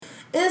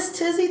It's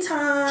Tizzy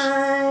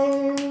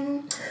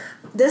time.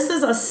 This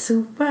is a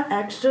super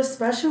extra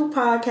special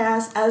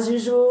podcast. As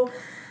usual,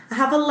 I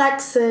have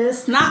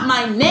Alexis. Not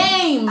my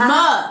name,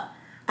 I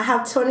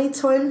have 20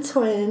 Twin.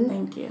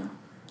 Thank you.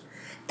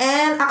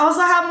 And I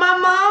also have my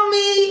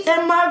mommy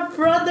and my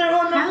brother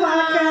on the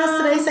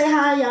podcast today. Say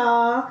hi,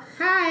 y'all.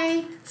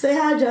 Hi. Say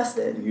hi,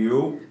 Justin.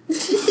 You.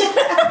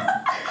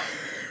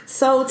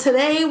 So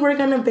today we're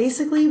going to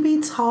basically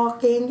be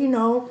talking,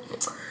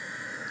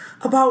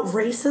 about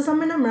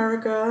racism in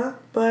America.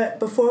 But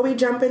before we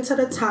jump into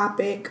the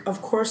topic,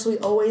 of course, we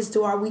always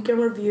do our weekend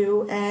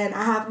review. And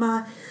I have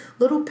my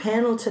little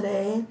panel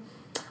today.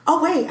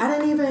 Oh, wait,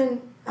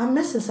 I'm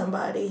missing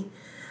somebody.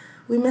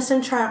 We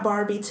missing Trap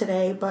Barbie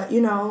today. But,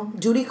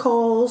 duty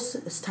calls.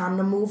 It's time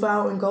to move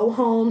out and go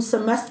home.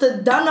 Semester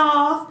done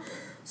off.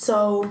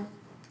 So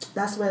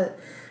that's what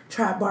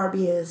Trap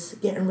Barbie is,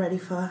 getting ready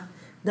for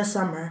the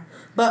summer.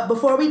 But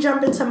before we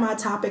jump into my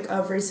topic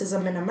of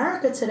racism in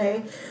America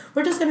today,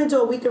 we're just going to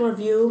do a weekend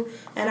review.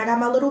 And I got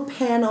my little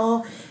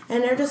panel.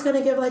 And they're just going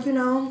to give,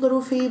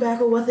 little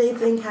feedback of what they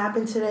think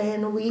happened today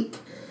in the week.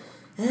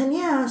 And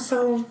yeah,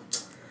 so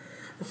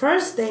the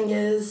first thing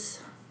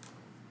is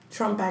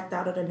Trump backed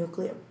out of the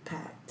nuclear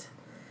pact.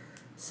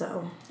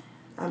 So,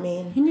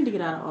 he need to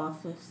get out of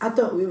office. I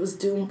thought we was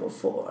doomed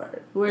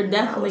before. We're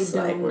definitely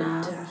doomed we're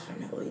now.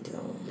 definitely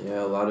doomed.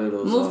 Yeah, a lot of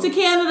those Move to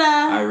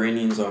Canada.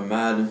 Iranians are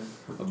mad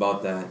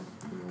about that.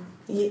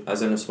 Yeah.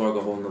 As in to spark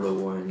a whole nother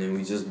war, and then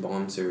we just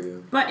bombed Syria.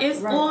 But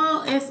it's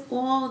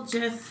all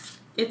just,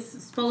 it's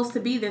supposed to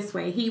be this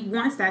way. He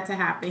wants that to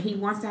happen. He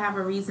wants to have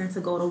a reason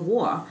to go to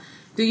war.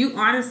 Do you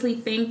honestly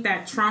think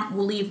that Trump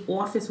will leave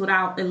office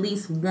without at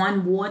least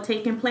one war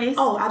taking place?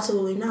 Oh,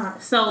 absolutely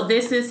not. So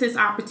this is his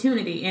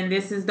opportunity, and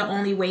this is the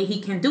only way he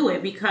can do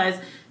it, because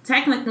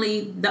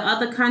technically the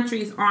other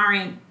countries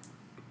aren't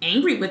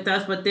angry with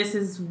us, but this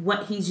is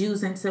what he's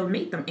using to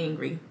make them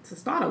angry, to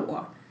start a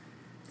war.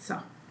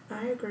 So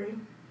I agree.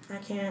 I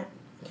can't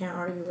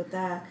argue with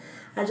that.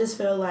 I just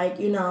feel like,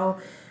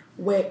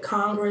 with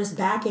Congress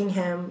backing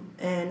him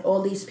and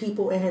all these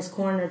people in his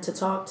corner to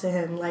talk to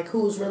him,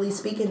 who's really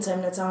speaking to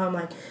him to tell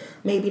him,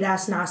 maybe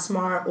that's not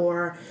smart,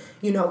 or,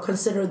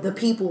 consider the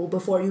people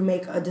before you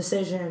make a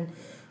decision.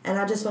 And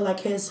I just feel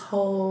like his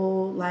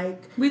whole,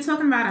 we're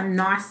talking about a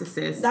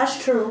narcissist.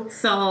 That's true.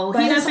 So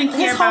he doesn't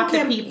care about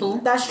the people.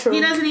 That's true.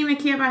 He doesn't even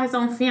care about his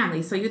own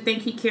family. So you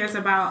think he cares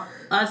about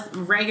us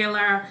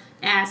regular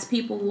ass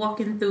people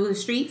walking through the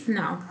streets?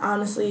 No.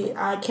 Honestly,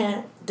 I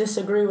can't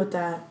disagree with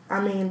that.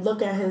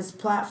 Look at his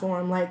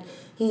platform.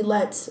 He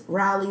lets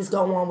rallies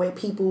go on with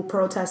people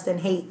protesting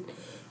hate,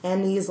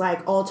 and these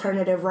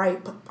alternative right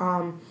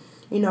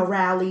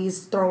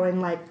rallies,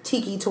 throwing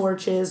tiki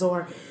torches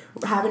or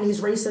having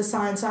these racist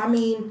signs.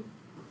 And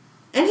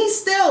he's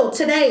still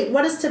today.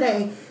 What is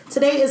today?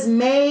 Today is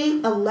May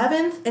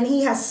 11th, and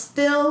he has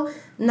still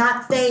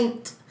not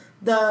thanked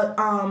the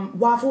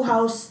Waffle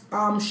House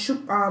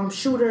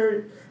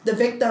shooter, the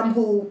victim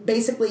who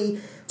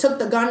basically took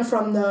the gun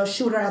from the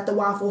shooter at the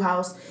Waffle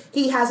House.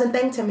 He hasn't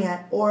thanked him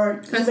yet,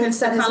 or even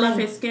said his name. Because the color of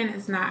his skin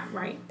is not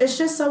right. It's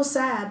just so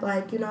sad.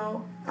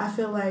 I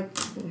feel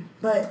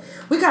but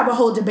we could have a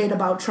whole debate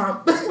about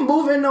Trump.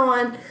 Moving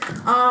on.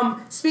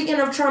 Speaking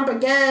of Trump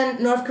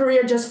again, North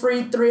Korea just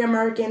freed 3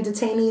 American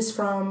detainees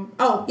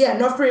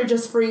North Korea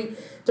just freed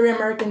 3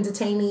 American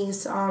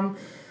detainees.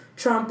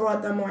 Trump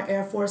brought them on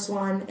Air Force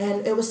One,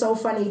 and it was so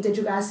funny. Did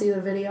you guys see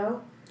the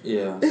video?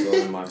 Yeah,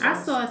 I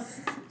saw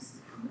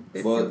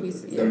But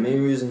the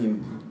main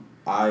reason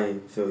I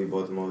feel he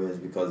brought them over is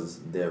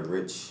because they're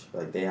rich.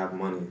 They have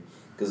money.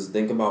 Because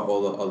think about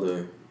all the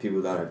other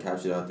people that are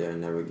captured out there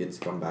and never get to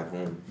come back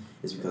home.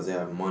 It's because they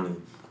have money.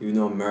 Even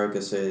though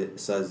America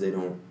says they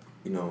don't,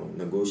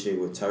 negotiate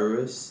with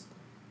terrorists,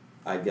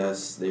 I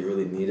guess they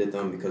really needed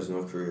them because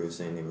North Korea was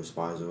saying they were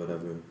spies or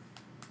whatever.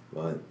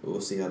 But we'll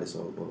see how this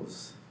all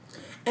goes.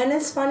 And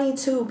it's funny,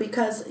 too,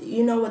 because,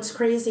 what's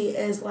crazy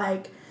is,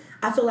 I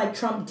feel like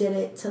Trump did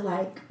it to,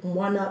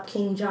 one-up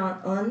Kim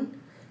Jong-un.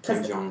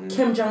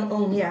 Kim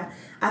Jong-un, yeah.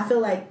 I feel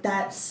like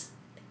that's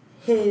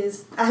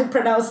his... I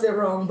pronounced it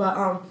wrong, but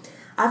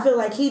I feel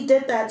like he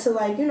did that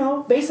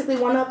to, basically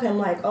one-up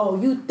him.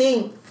 You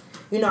think,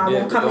 I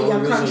won't come in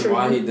your country. The reason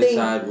why he did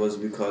that was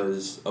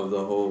because of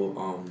the whole...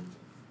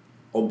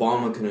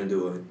 Obama couldn't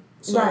do it.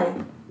 So,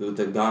 right. With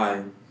the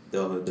guy... I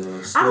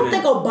don't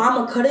think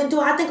Obama couldn't do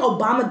it. I think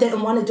Obama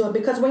didn't want to do it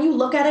because when you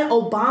look at it,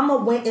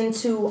 Obama went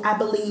into, I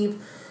believe,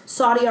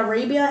 Saudi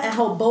Arabia and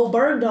helped Bo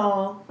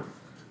Bergdahl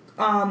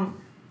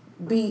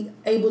be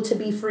able to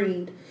be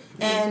freed.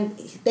 And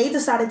they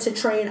decided to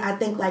trade, I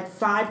think,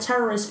 5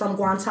 terrorists from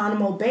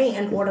Guantanamo Bay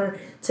in order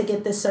to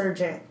get this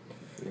surgeon.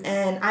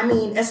 And,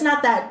 it's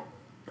not that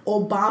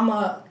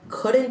Obama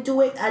couldn't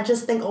do it. I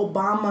just think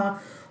Obama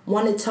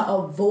wanted to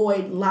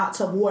avoid lots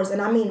of wars.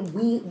 And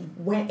we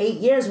went 8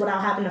 years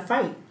without having to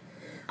fight.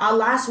 Our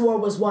last war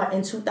was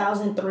in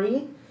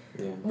 2003?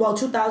 Yeah. Well,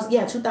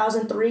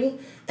 2003.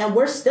 And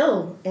we're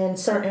still in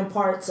certain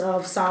parts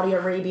of Saudi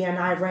Arabia and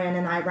Iran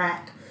and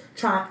Iraq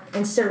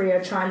and Syria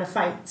trying to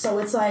fight. So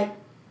it's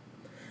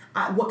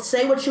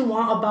say what you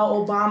want about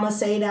Obama.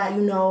 Say that,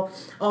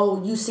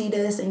 oh, you see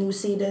this and you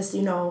see this,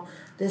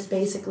 this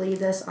basically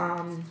this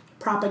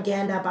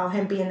propaganda about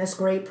him being this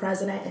great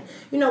president.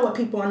 You know what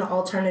people on the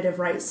alternative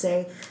right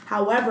say.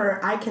 However,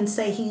 I can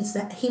say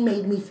he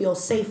made me feel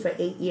safe for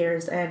 8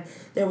 years, and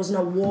there was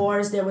no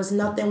wars. There was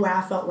nothing where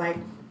I felt like,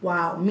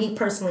 wow, me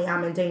personally,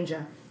 I'm in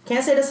danger.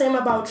 Can't say the same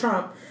about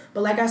Trump,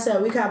 but like I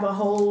said, we could have a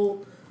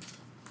whole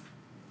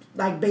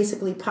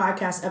basically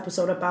podcast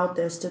episode about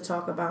this to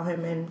talk about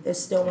him, and it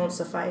still won't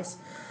suffice.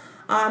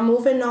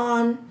 Moving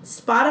on,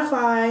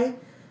 Spotify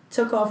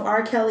took off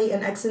R. Kelly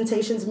and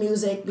XXXTentacion's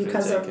music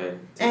because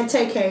and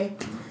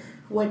TK.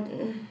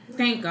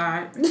 Thank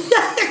God.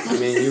 I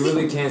mean, you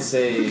really can't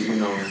say,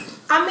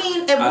 I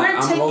mean, if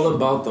I'm all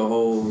about the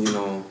whole,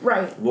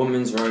 right,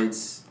 women's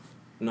rights,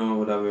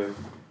 whatever.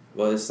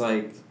 But it's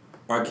like,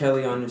 R.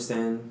 Kelly, I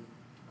understand.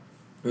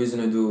 The reason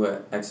to do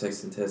what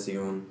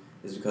XXXTentacion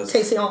is because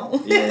his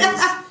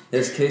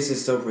case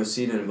is still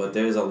proceeding, but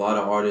there's a lot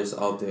of artists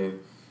out there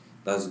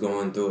that's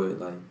going through it,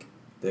 like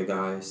the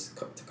guys,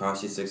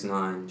 Tekashi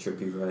 6ix9ine,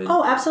 Trippie Redd.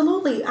 Oh,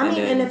 absolutely. I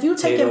mean, and if you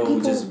take it,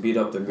 people just beat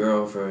up the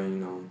girl for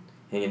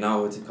hanging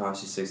out with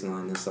Tekashi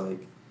 6ix9ine. It's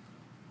like,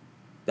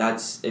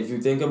 that's, if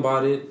you think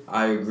about it,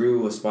 I agree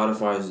with what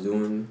Spotify is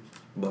doing,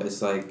 but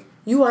it's like,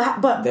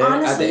 but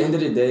honestly, at the end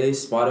of the day,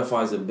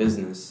 Spotify is a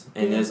business,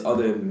 and there's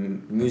other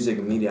music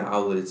media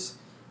outlets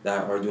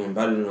that are doing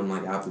better than them,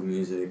 like Apple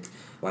Music,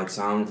 like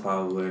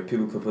SoundCloud, where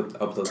people could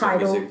upload their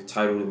music,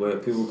 Tidal, where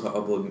people could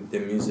upload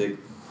their music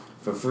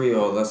for free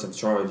or less of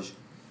charge.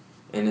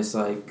 And it's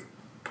like,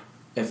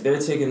 if they're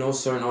taking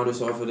those certain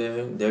artists off of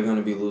there, they're going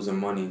to be losing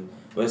money.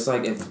 But it's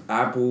like, if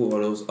Apple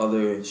or those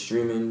other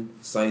streaming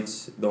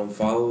sites don't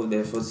follow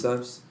their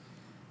footsteps,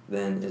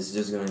 then it's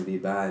just going to be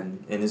bad.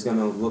 And it's going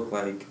to look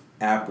like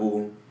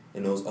Apple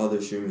and those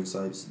other streaming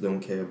sites don't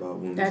care about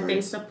women's rights. That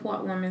they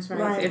support women's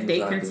rights if they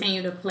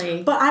continue to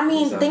play. But I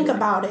mean, think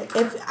about it.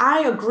 If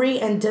I agree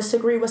and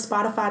disagree with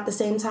Spotify at the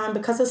same time,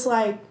 because it's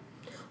like,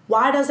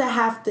 why does it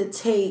have to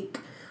take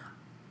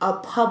a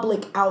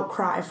public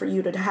outcry for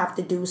you to have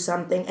to do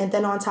something? And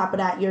then on top of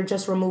that, you're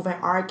just removing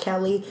R.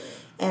 Kelly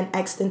and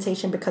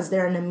XXXTentacion because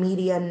they're in the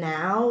media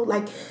now.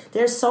 Like,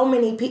 there's so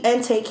many people.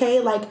 And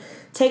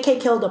TK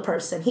killed a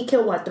person. He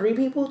killed, what, 3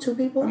 people? 2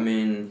 people? I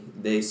mean,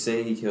 they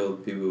say he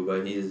killed people,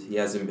 but he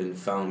hasn't been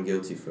found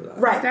guilty for that.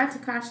 Right. Is that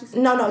Tekashi's?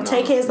 No,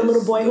 TK is the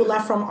little boy who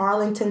left from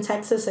Arlington,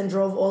 Texas, and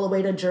drove all the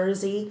way to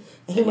Jersey.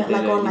 And he went did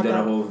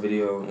a whole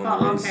video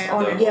on the race.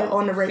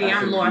 On the race. See,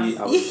 I'm lost.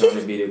 I was trying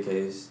to beat a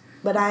case.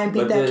 But I didn't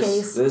beat that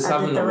case. This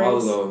happened a while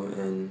ago,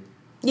 and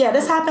yeah,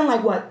 this happened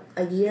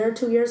a year,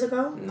 2 years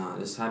ago? Nah,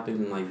 this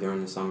happened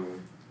during the summer.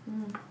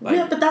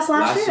 Yeah, but that's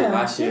last year.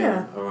 Last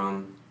year,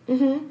 around.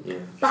 Mm-hmm. Yeah.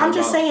 But I'm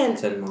just saying,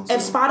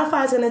 if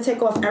Spotify is going to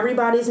take off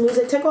everybody's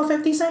music, take off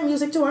 50 Cent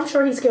music too. I'm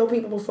sure he's killed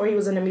people before he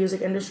was in the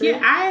music industry.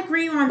 Yeah, I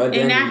agree in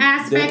that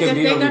aspect. There could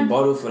be a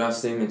rebuttal for that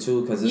statement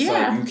too, because it's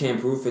like, you can't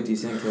prove 50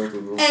 Cent killed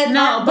people. And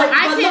but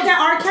look at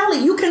R.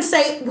 Kelly. You can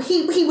say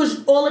he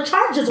was, all the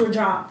charges were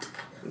dropped.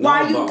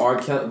 R.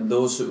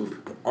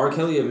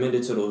 Kelly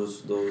admitted to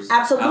those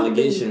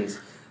allegations.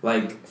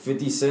 Like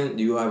 50 Cent,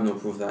 you have no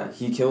proof that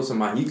he killed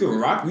somebody. He could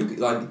rock.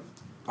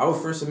 Our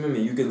First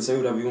Amendment, you can say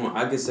whatever you want.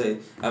 I could say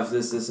after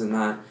this, and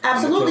that.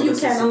 Absolutely, you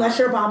can, unless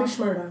you're Bobby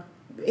Shmurda.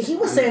 He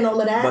was saying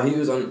all of that. But he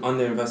was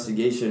under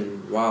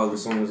investigation while the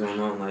song was going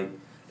on. Like,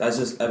 that's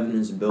just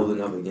evidence building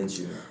up against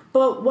you.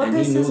 But what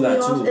pisses me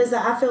off is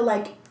that I feel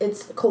like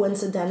it's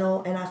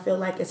coincidental, and I feel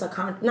like it's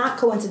not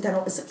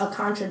coincidental, it's a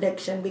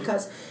contradiction,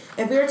 because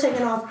if you're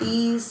taking off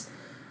these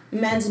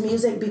men's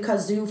music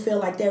because you feel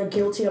like they're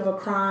guilty of a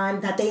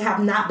crime that they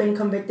have not been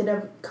convicted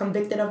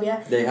of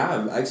yet. They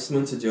have. X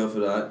went to jail for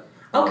that.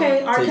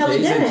 Okay, R. Kelly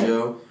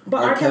didn't.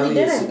 But R. Kelly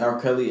didn't. R.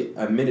 Kelly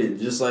admitted,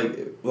 just like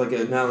an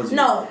analogy.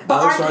 No,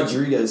 but Alex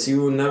Rodriguez, he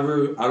will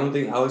never. I don't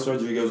think Alex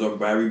Rodriguez or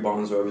Barry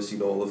Bonds will ever see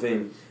the Hall of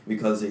Fame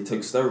because they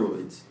took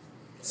steroids.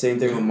 Same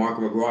thing with Mark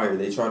McGwire.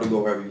 They try to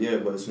go every year,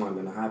 but it's not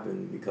going to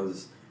happen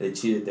because they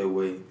cheated their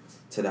way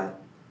to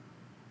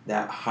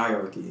that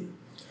hierarchy.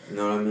 You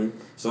know what I mean?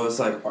 So it's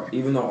like,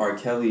 even though R.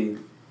 Kelly,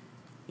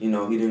 he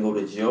didn't go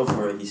to jail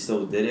for it, he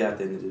still did it at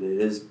the end of the day.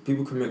 There's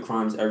people commit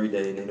crimes every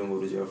day and they don't go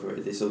to jail for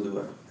it. They still do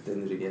it at the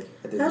end of the day.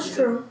 That's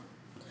true.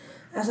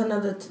 That's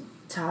another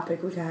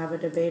topic we can have a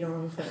debate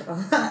on for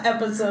an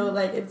episode.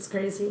 It's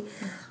crazy.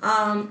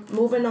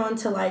 Moving on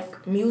to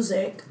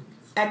music.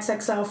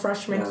 XXL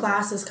freshman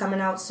class is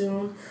coming out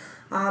soon.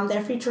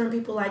 They're featuring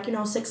people like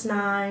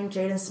 6ix9ine,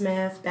 Jaden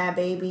Smith, Bad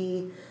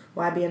Baby,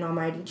 YB and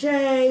Almighty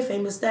J,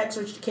 Famous Dex,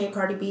 Rich Kid,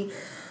 Cardi B.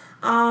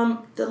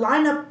 The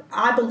lineup,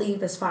 I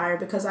believe, is fire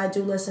because I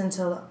do listen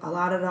to a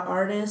lot of the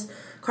artists.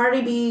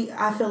 Cardi B,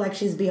 I feel like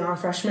she's beyond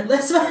freshman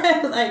list.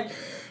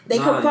 They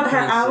could put her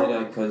out. Say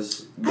that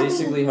because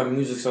basically her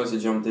music starts to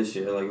jump this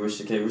year. Like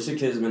Rich Kid. Rich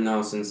Kid has been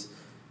out since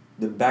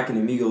back in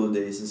the Migos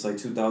days,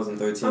 since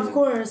 2013. Of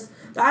course.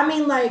 I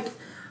mean,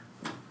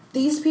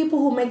 these people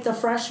who make the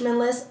freshman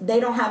list, they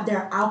don't have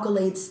their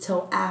accolades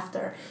till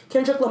after.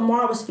 Kendrick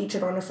Lamar was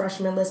featured on the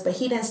freshman list, but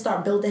he didn't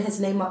start building his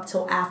name up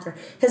till after.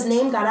 His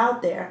name got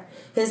out there.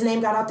 A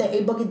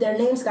Boogie, their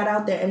names got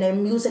out there, and their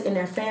music and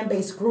their fan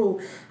base grew.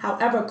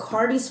 However,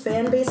 Cardi's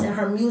fan base and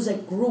her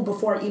music grew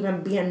before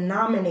even being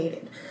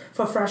nominated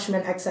for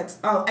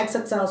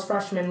XXL's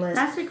freshman list.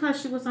 That's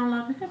because she was on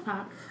Love and Hip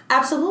Hop.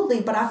 Absolutely,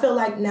 but I feel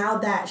like now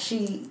that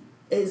she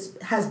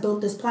has built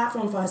this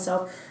platform for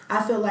herself,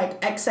 I feel like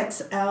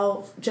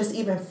XXL just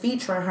even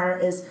featuring her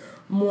is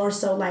more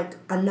so like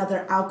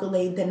another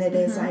accolade than it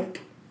is like,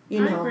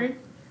 you know. I agree.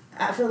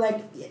 I feel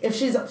like if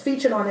she's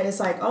featured on it, it's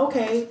like,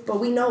 okay, but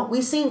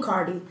we've seen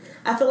Cardi.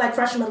 I feel like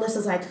freshman list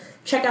is like,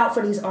 check out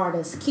for these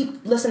artists.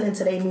 Keep listening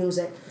to their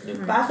music.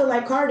 Mm-hmm. But I feel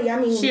like Cardi, I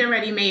mean... She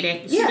already made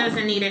it. She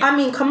doesn't need it. I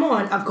mean, come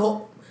on.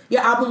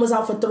 Your album was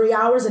out for 3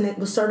 hours and it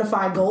was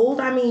certified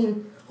gold. I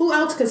mean... Who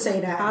else could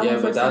say that? Yeah,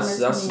 but that's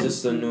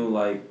just the new,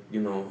 like,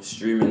 you know,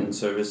 streaming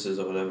services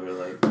or whatever.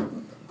 Like,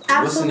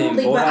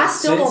 absolutely, but I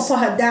still don't put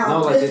her down.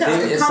 No, like the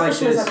thing, it's like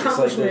this. It's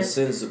like this.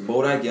 Since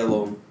Bodak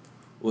Yellow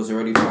was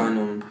already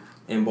platinum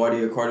and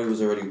Cardi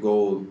was already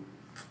gold,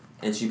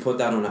 and she put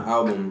that on the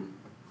album,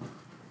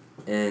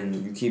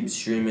 and you keep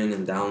streaming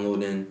and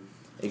downloading,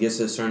 it gets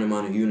a certain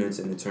amount of units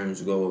and it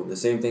turns gold. The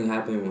same thing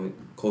happened with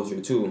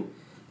Culture 2.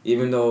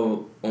 Even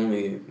though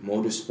only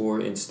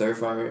Motorsport and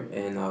Stirfire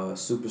and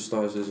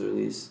Superstars was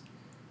released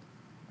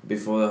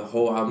before the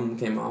whole album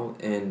came out,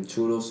 and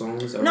two of those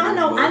songs. I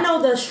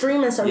know the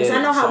streaming service. Yeah,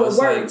 I know how it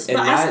works, like,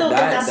 but I still think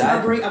that's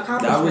a great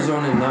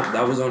accomplishment.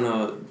 That was on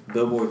a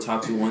Billboard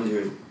Top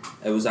 200.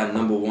 It was at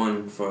number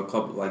one for a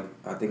couple, like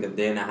I think a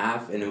day and a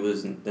half, and it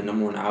was the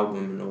number one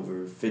album in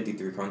over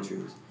 53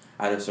 countries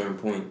at a certain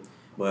point.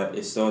 But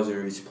it still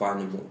hasn't reached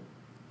platinum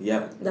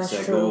yet. That's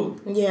it's true. Gold.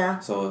 Yeah.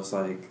 So it's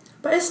like.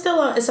 But it's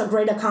still a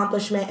great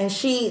accomplishment, and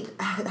she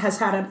has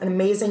had an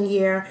amazing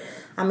year.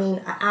 I mean,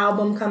 an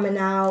album coming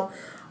out,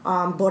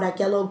 Bodak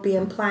Yellow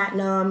being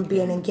platinum,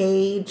 being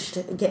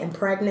engaged, getting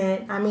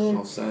pregnant. I mean,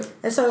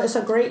 it's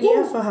a great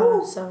year for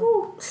her.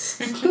 So,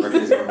 speaking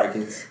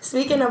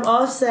of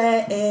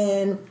Offset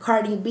and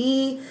Cardi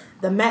B,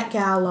 the Met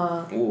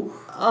Gala,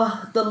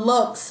 the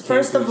looks.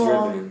 First of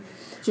all,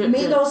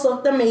 Migos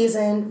looked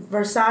amazing.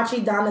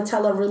 Versace,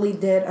 Donatella really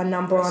did a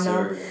number on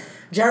them.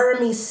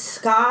 Jeremy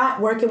Scott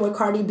working with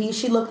Cardi B,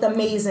 she looked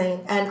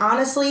amazing. And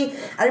honestly,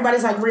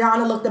 everybody's like,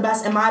 Rihanna looked the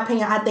best. In my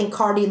opinion, I think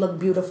Cardi looked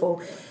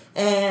beautiful.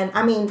 And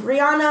I mean,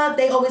 Rihanna,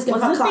 they always give her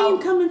clout. Was the theme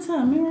coming to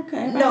America?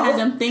 Everybody had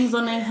them things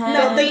on their head.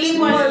 No, the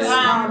theme was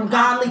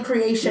godly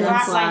creation.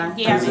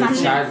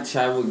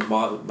 Chadwick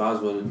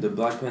Boseman, the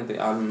Black Panther.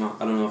 I don't know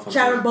if I'm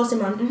Chadwick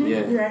Boseman. Mm-hmm.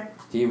 Yeah, you're right.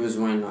 He was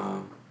wearing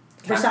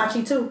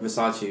Versace too.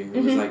 Versace.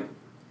 It was like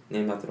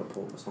named after the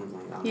Pope or something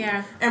like that.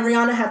 Yeah. And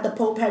Rihanna had the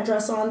Pope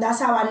headdress on. That's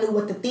how I knew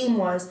what the theme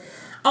was.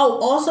 Oh,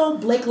 also,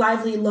 Blake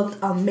Lively looked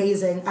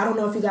amazing. I don't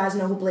know if you guys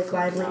know who Blake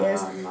Lively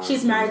is.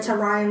 She's married to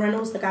Ryan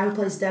Reynolds, the guy who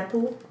plays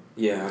Deadpool.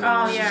 Yeah.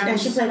 Oh, yeah.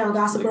 And she played on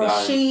Gossip Girl.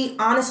 She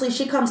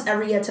comes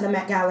every year to the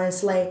Met Gala and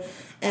slay.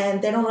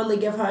 And they don't really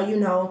give her,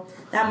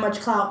 that much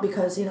clout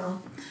because,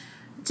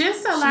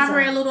 Just to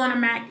elaborate a little on the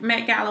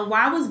Met Gala,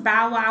 why was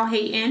Bow Wow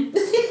hating?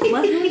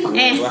 What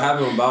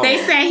happened with Bow Wow? They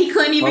said he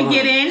couldn't even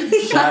get in.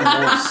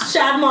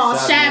 Shad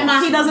Moss.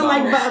 He doesn't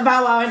like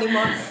Bow Wow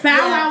anymore.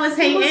 Bow Wow was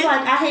hating. He was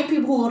like, I hate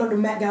people who go to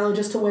the Met Gala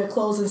just to wear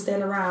clothes and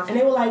stand around. And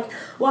they were like,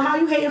 well, how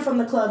you hating from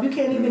the club? You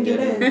can't even get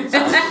in.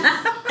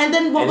 And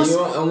then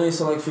only a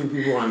select few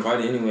people are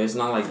invited anyway. It's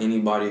not like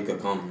anybody could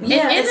come.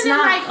 Yeah, Isn't it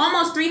like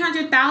almost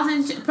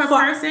 $300,000 per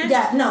person?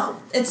 Yeah, no.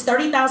 It's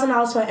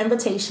 $30,000 for an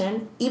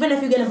invitation. Even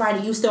if you get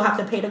invited, you still have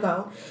to pay to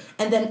go.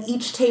 And then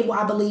each table,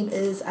 I believe,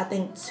 is, I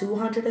think,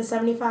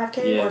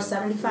 $275K or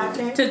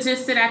 $75K. To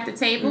just sit at the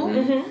table?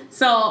 Mm-hmm.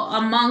 So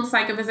amongst,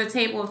 like, if it's a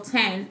table of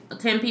 10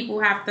 people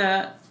have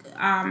to...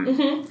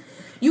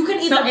 You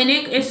can either... So, and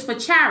it's for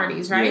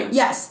charities, right?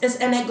 Yeah. Yes.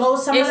 And it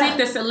goes... Is it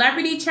the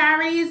celebrity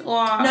charities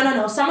or...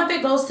 No. Some of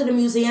it goes to the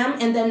museum,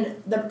 and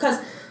then...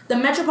 Because the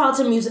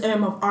Metropolitan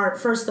Museum of Art,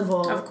 first of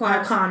all, of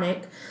course,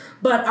 iconic.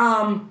 But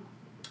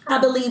I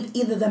believe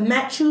either the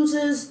Met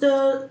chooses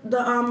the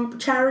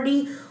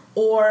charity,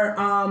 or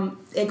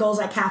it goes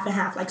like half and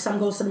half. Like some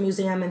goes to the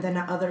museum, and then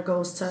the other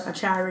goes to a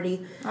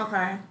charity.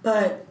 Okay.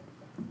 But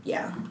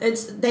yeah,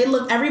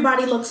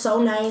 everybody looks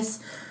so nice.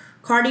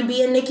 Cardi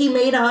B and Nicki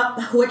made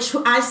up, which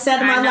I said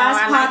in my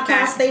last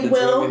podcast they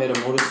will.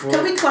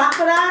 Can we clap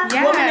for that?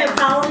 Yes. Woman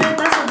empowerment,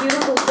 that's a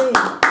beautiful thing.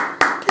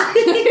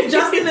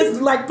 Justin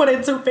is like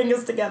putting two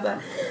fingers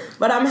together.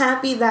 But I'm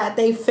happy that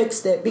they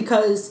fixed it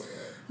because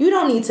you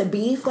don't need to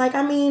beef. Like,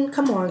 I mean,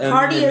 come on.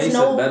 Cardi is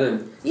no... It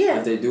better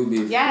if they do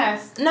beef.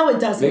 Yes. No, it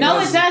doesn't. No,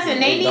 it doesn't.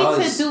 They need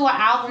to do an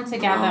album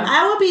together.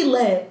 I would be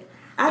lit.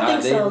 I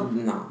think so.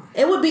 No.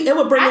 It would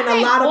bring in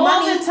a lot of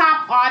money. All the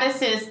top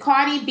artists,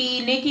 Cardi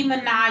B, Nicki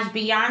Minaj,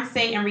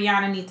 Beyonce, and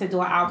Rihanna need to do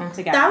an album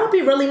together. That would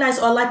be really nice.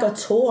 Or like a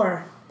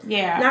tour.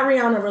 Yeah. Not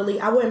Rihanna, really.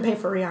 I wouldn't pay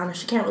for Rihanna.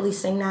 She can't really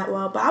sing that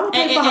well. But I would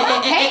pay for her.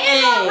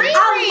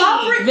 I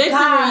love Rihanna.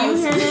 Victor, you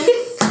hear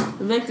this?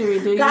 Victory,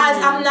 do you?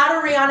 Guys, I'm not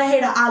a Rihanna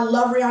hater. I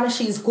love Rihanna.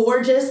 She's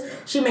gorgeous.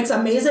 She makes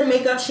amazing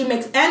makeup. She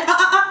makes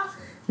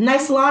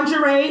nice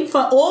lingerie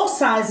for all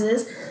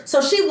sizes.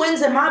 So she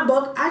wins in my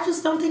book. I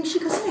just don't think she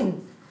could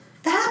sing.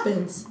 It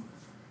happens.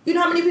 You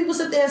know how many people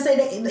sit there and say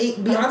that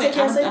Beyonce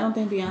can't sing? I don't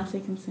think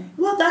Beyonce can sing.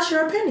 Well, that's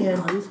your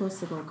opinion. Oh, you're supposed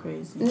to go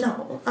crazy.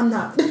 No, I'm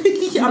not.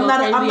 I'm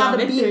not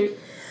a Victory.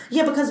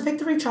 Yeah, because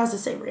Victory tries to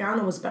say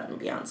Rihanna was better than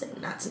Beyonce,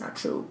 and that's not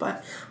true.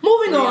 But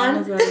moving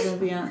Rihanna's better than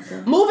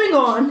Beyonce. Moving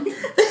on.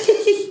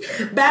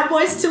 Bad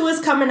Boys 2 is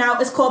coming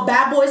out. It's called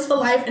Bad Boys for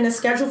Life, and it's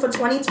scheduled for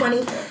 2020.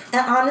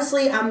 And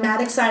honestly, I'm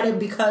mad excited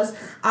because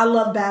I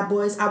love Bad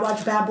Boys. I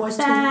watch Bad Boys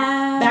 2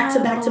 back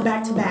to back to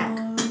back to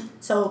back.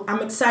 So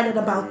I'm excited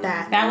about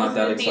that. That was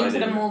the theme to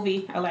the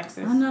movie,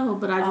 Alexis. I know,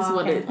 but I just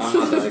wanted. I'm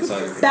not that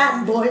excited.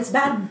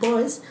 Bad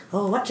Boys.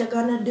 Oh, what you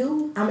gonna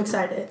do? I'm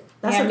excited.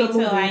 That's a good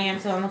movie. I am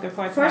too. I'm looking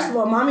forward to First of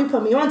all, Mommy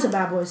put me on to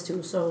Bad Boys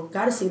 2, so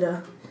gotta see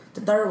the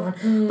third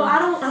one. But I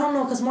don't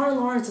know, because Martin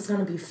Lawrence is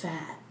gonna be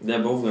fat.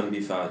 They're both gonna be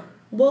fat.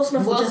 Will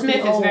Smith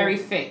is old. Very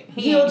fit.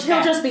 He'll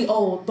just be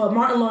old, but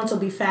Martin Lawrence will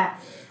be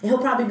fat. And he'll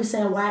probably be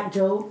saying whack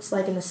jokes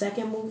like in the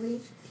second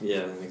movie.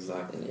 Yeah,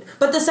 exactly.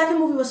 But the second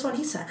movie was funny.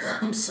 He said,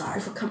 I'm sorry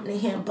for coming in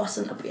here and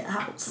busting up your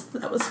house.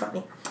 That was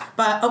funny.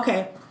 But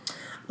okay.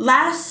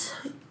 Last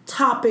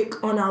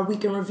topic on our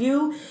weekend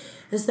review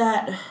is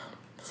that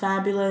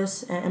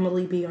Fabulous and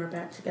Emily B are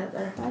back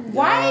together.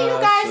 Why are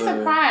you guys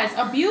surprised?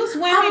 Abused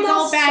women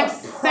go back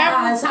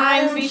several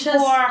times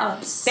before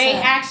they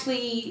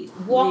actually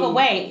walk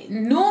away.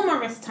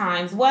 Numerous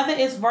times, whether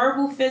it's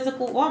verbal,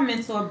 physical, or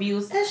mental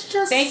abuse,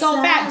 they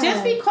go back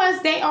just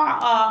because they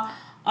are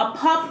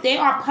they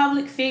are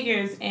public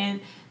figures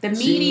and the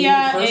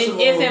media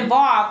is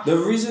involved. The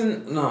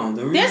reason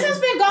this has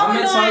been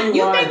going on.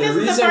 You think this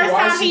is the first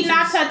time he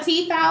knocked her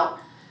teeth out?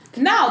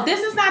 No,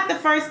 this is not the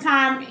first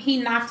time he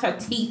knocked her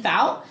teeth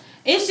out.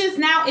 It's just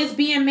now it's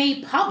being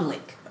made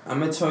public. I'm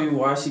going to tell you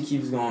why she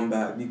keeps going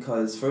back.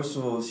 Because, first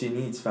of all, she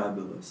needs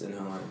Fabulous in her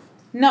life.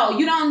 No,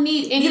 you don't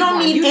need anyone. You don't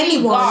need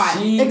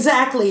anyone.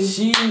 Exactly.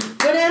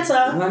 Good answer.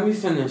 Let me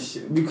finish.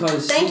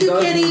 Because Thank she you,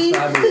 does Kitty. need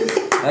Fabulous.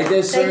 Like,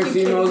 there's certain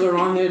females Kitty.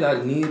 around here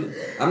that need...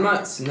 I'm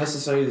not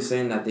necessarily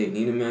saying that they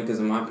need a man. Because,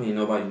 in my opinion,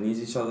 nobody needs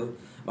each other.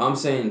 But I'm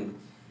saying...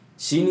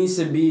 She needs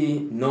to be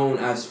known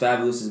as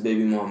Fabulous's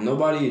baby mom.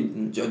 Nobody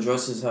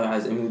addresses her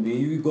as Emily B.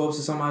 You go up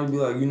to somebody and be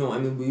like, you know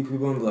Emily B.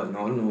 People and be like, no,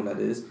 I don't know who that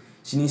is.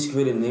 She needs to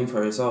create a name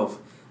for herself.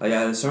 Like,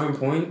 at a certain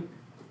point,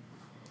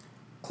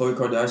 Khloe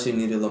Kardashian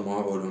needed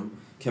Lamar Odom.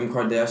 Kim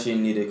Kardashian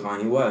needed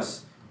Kanye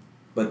West.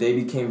 But they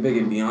became bigger.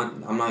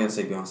 I'm not going to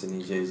say Beyonce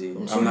needs Jay-Z.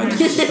 I'm not going to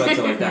disrespect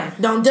her like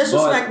that. Don't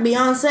disrespect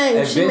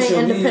Beyonce. She made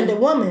an independent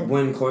woman.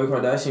 When Khloe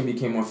Kardashian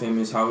became more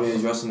famous, how were they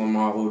addressing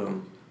Lamar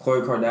Odom?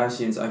 Khloe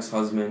Kardashian's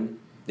ex-husband.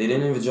 They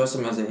didn't even address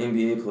him as an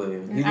NBA player.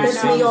 He was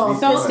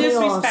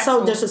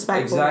so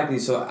disrespectful. Exactly.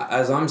 So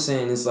as I'm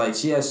saying, it's like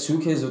she has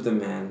 2 kids with a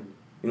man.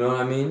 You know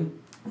what I mean?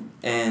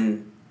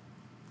 And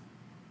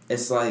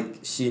it's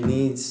like she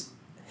needs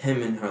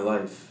him in her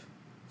life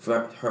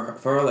for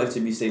her life to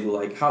be stable.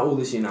 Like, how old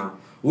is she now?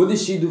 What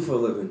does she do for a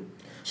living?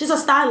 She's a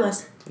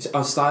stylist.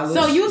 A stylist?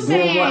 So you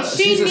saying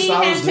she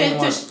needs him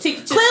to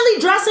clearly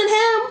dressing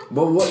him?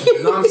 But what?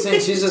 No, I'm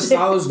saying she's a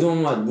stylist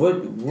doing what?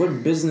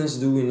 What business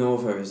do we know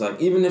of her? It's like,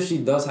 even if she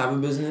does have a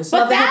business,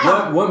 what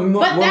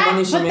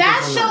money she making from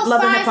that shows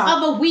signs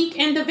of a weak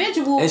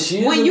individual. And she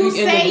is when you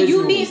say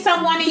you need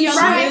someone in your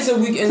life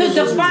to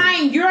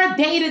define your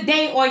day to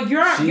day or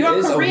your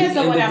careers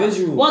or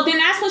whatever. Well, then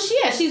that's what she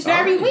is. She's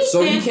very weak.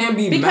 So you can't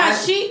be mad.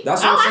 That's what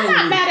I'm saying. I'm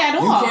not mad at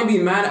all. You can't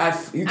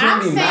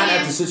be mad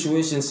at the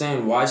situation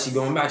saying why she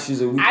going back.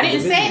 She's a weak I didn't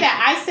individual. say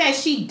that. I said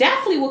she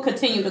definitely will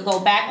continue to go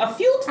back a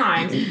few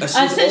times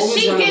until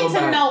she gets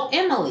to know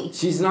Emily.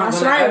 She's not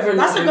going to ever know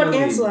That's a good Emily.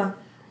 answer.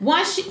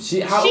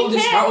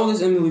 How old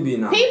is Emily B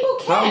now? People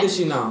can't. How old is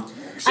she now?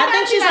 I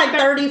think she's like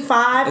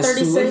 35, it's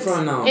 36. Too late for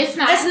her now. It's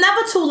not. It's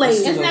never too late.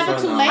 It's never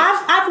too late.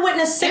 I've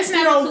witnessed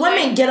 60-year-old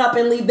women get up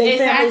and leave their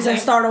families and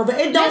start over.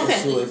 It don't.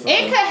 Listen,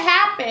 it could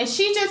happen.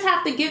 She just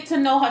have to get to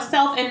know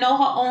herself and know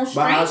her own strength.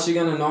 But how's she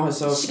gonna know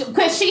herself?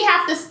 Because she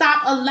have to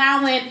stop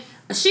allowing.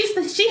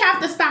 She have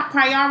to stop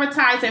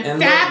prioritizing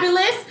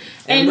Fabulous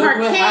and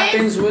her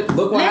kids.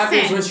 Look what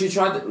happens when she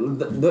tried to.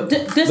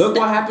 Look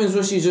what happens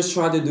when she just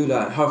tried to do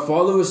that. Her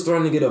father was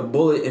threatened to get a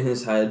bullet in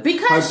his head.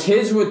 Because her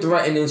kids were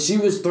threatened and she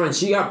was threatened.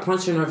 She got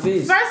punched in her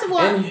face. First of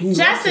all,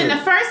 Justin, the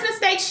first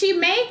mistake she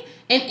made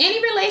in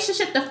any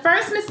relationship, the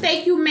first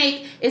mistake you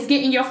make is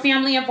getting your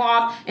family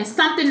involved in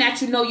something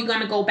that you know you're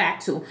going to go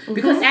back to.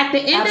 Because at the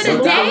end of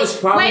the day,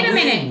 wait a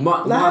minute.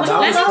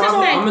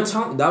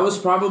 That was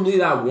probably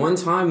that one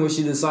time where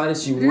she decided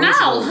she wanted to.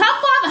 No, her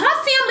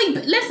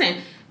family,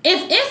 listen,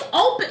 if it's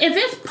open, if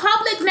it's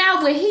public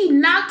now where he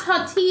knocked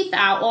her teeth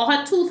out or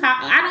her tooth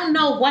out, I don't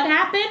know what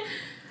happened.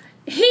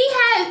 He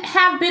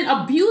have been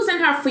abusing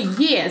her for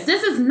years.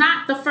 This is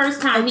not the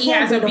first time he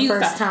has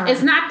abused her.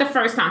 It's not the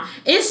first time.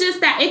 It's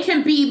just that it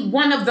can be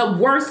one of the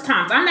worst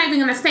times. I'm not even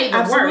going to say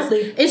the worst.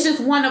 It's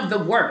just one of the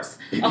worst.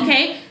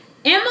 Okay?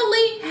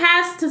 Emily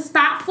has to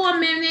stop for a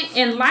minute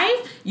in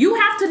life. You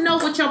have to know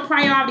what your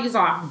priorities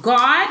are.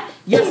 God,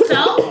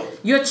 yourself,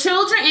 your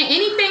children, and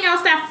anything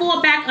else that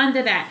fall back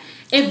under that.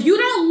 If you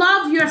don't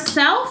love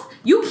yourself,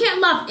 you can't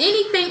love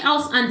anything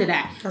else under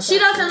that. She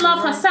doesn't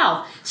love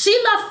herself. She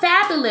loved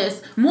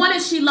Fabulous more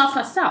than she loved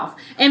herself.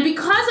 And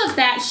because of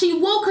that, she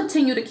will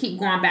continue to keep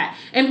going back.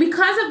 And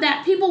because of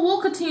that, people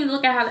will continue to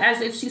look at her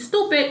as if she's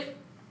stupid,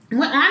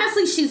 when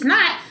honestly she's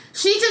not.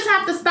 She just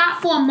have to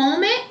stop for a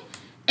moment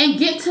and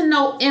get to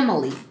know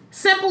Emily.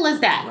 Simple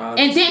as that.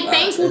 And then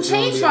things will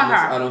change for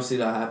her. I don't see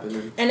that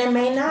happening. And it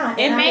may not.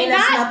 It may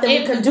not.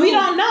 We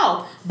don't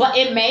know. But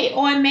it may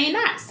or it may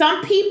not.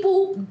 Some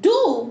people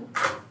do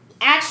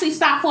actually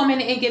stop for a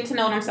minute and get to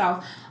know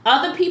themselves.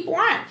 Other people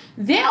aren't.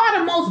 There are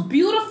the most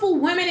beautiful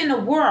women in the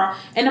world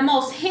and the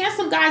most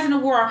handsome guys in the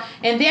world,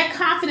 and their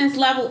confidence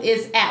level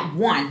is at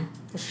 1.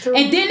 True.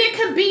 And then it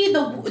could be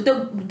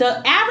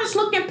the average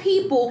looking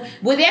people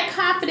where their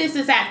confidence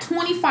is at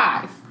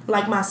 25.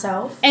 Like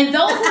myself. And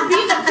those would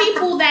be the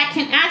people that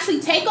can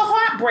actually take a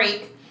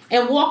heartbreak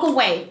and walk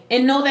away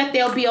and know that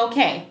they'll be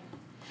okay.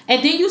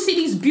 And then you see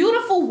these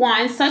beautiful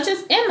ones, such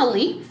as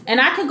Emily,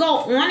 and I could go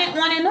on and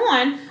on and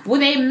on,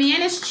 where they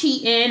man is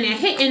cheating and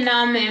hitting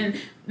them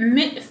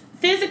and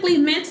physically,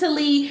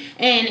 mentally,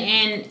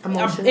 and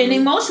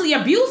emotionally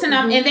abusing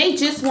them, and they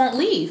just won't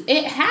leave.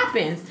 It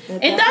happens.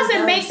 It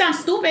doesn't make them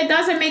stupid. It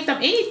doesn't make them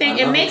anything.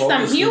 It makes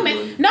them human.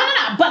 Stupid. No.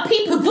 But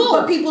people do.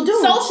 But people do.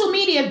 Social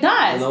media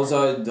does. And those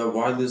are the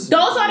widest.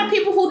 Those are the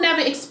people who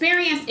never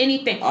experienced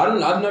anything.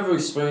 I've never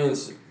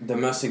experienced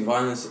domestic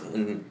violence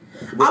with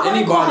I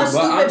wouldn't call her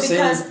anybody,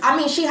 stupid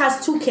because she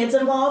has 2 kids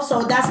involved,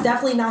 so that's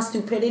definitely not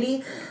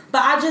stupidity.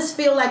 But I just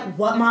feel like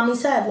what mommy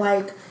said,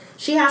 like,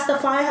 she has to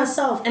find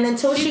herself, and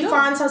until she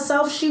finds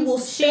herself, she will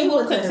stay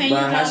with him.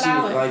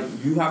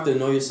 But you have to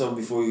know yourself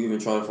before you even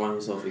try to find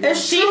yourself again.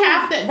 She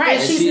have to, right?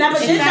 And she's never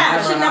did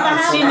that. She never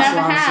had. She never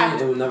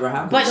have. It will never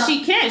happen. But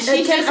she can.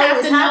 She just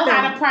has to know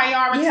how to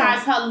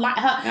prioritize her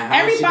life.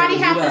 Everybody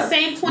have the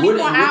same 24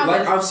 hours.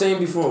 Like I was saying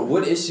before,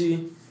 what is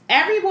she?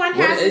 Everyone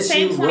has the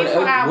same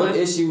 24 hours. What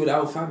is she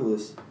without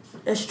Fabulous?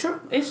 It's true.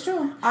 It's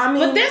true. I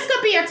mean, but this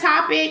could be a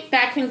topic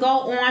that can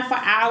go on for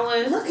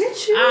hours. Look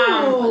at you.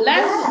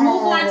 Let's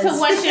move on to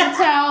what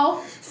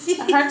Chantel,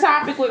 her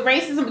topic with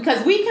racism,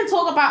 because we can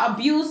talk about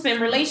abuse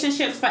and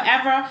relationships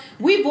forever.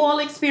 We've all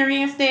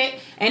experienced it.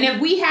 And if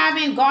we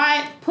haven't,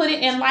 God put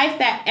it in life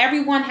that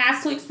everyone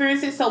has to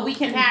experience it so we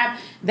can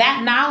have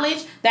that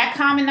knowledge, that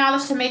common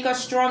knowledge to make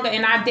us stronger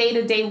in our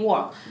day-to-day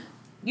walk.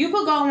 You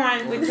could go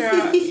on with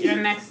your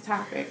next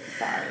topic.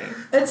 Sorry.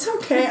 It's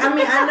okay. I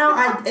mean, I know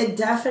it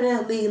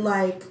definitely,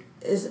 like,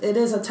 it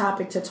is a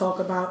topic to talk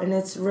about, and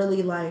it's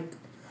really, like,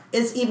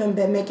 it's even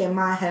been making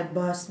my head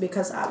bust,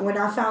 because when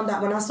I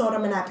saw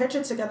them in that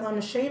picture together in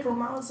the shade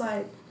room, I was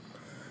like,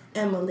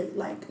 Emily,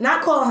 like,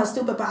 not calling her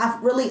stupid, but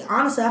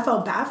honestly, I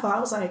felt bad for her. I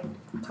was like,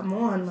 come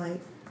on, like.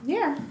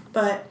 Yeah.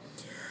 But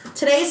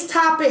today's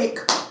topic,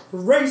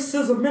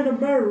 racism in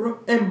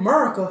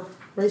America.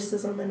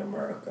 Racism in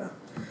America.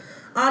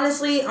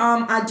 Honestly,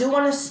 I do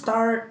want to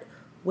start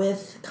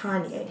with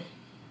Kanye.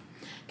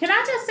 Can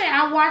I just say,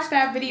 I watched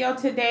that video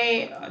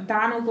today,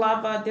 Donald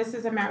Glover, This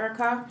Is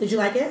America. Did you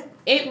like it?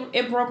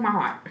 It broke my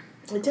heart.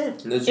 It did.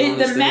 Did you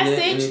understand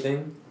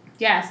anything?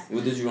 Yes.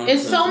 What did you understand?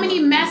 It's so many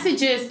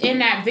messages in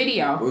that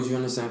video. What did you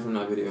understand from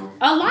that video?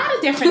 A lot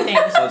of different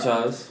things. Such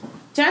as?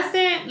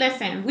 Justin,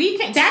 listen,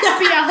 that could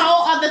be a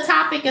whole other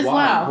topic as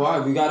well. Why?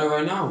 We got it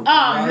right now.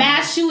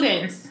 Mass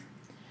shootings.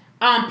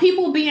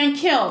 People being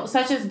killed,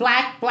 such as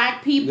black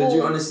people. Did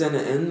you understand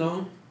the end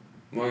though?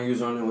 When you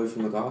was running away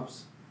from the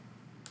cops?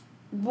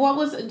 What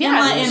was in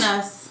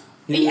us?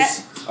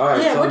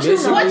 Alright, yeah,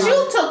 so what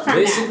you took from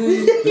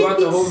basically, that? throughout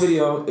the whole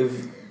video,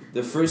 if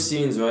the first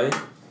scenes, right?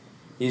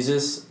 He's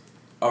just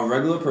a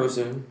regular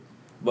person,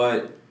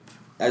 but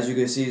as you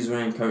can see, he's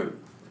wearing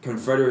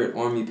Confederate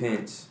Army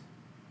pants.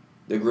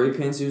 The gray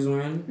pants he was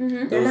wearing.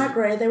 Mm-hmm. They're not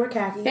gray. They were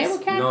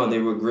khakis. No, they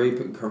were gray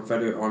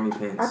Confederate Army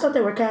pants. I thought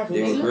they were khakis.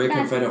 They were gray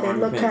Confederate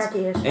Army pants.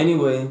 Khaki-ish.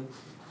 Anyway,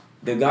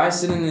 the guy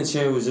sitting in the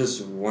chair was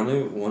just one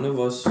of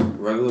us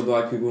regular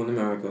black people in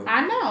America.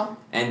 I know.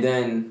 And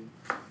then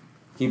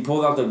he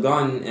pulled out the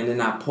gun, and then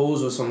that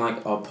pose was from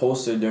like a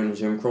poster during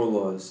Jim Crow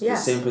laws.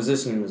 Yes. The same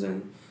position he was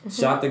in. Mm-hmm.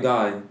 Shot the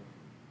guy,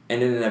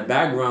 and then in the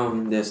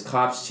background there's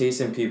cops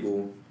chasing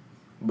people,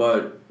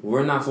 but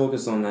we're not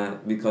focused on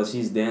that because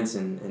he's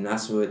dancing, and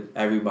that's what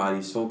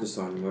everybody's focused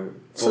on. We're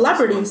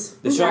celebrities, on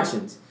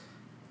distractions,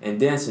 and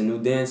dancing,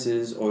 new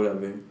dances or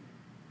whatever.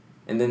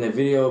 And then the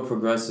video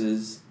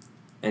progresses,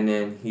 and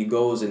then he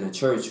goes in the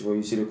church where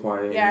you see the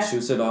choir, and he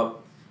shoots it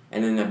up,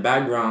 and in the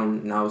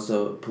background now it's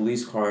a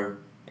police car,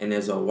 and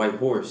there's a white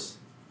horse.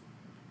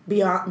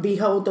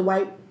 Behold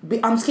a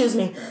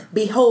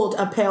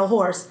pale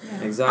horse.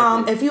 Yeah.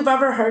 Exactly. If you've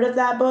ever heard of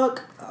that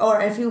book,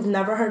 or if you've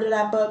never heard of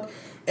that book,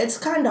 it's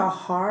kind of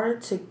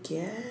hard to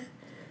get.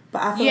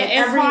 But I feel like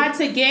it's hard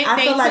to get.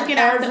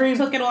 They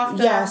took it off.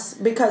 Yes,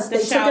 because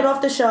they took it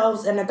off the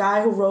shelves, and the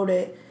guy who wrote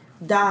it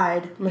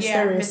died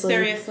mysteriously.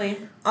 Yeah,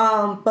 mysteriously.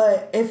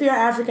 But if you're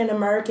African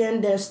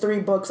American, there's 3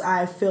 books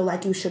I feel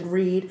like you should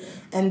read,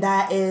 and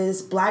that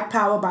is Black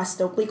Power by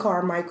Stokely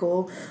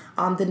Carmichael,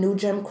 The New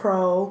Jim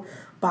Crow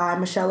by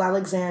Michelle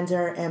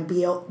Alexander, and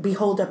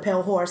Behold a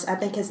Pale Horse. I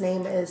think his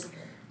name is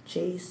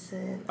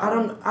Jason. I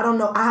don't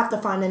know. I have to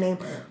find the name.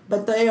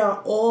 But they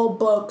are all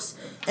books,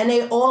 and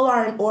they all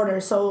are in order.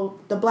 So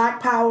the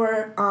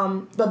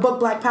book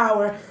Black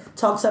Power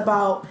talks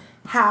about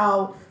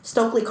how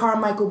Stokely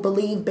Carmichael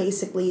believed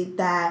basically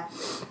that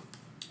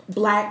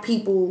Black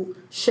people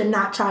should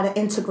not try to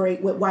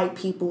integrate with white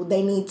people.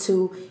 They need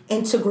to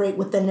integrate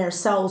within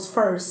themselves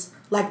first,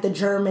 like the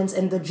Germans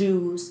and the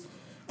Jews,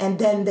 and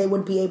then they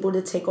would be able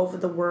to take over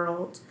the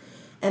world.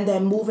 And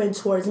then moving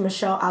towards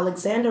Michelle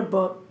Alexander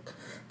book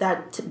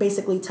that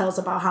basically tells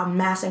about how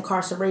mass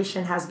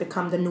incarceration has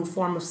become the new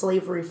form of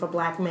slavery for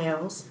Black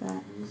males.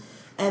 Mm-hmm.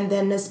 And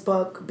then this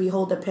book,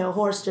 Behold the Pale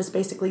Horse, just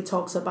basically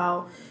talks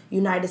about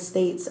United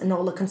States and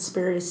all the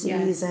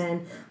conspiracies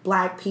and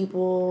Black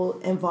people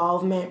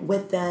involvement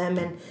with them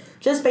and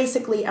just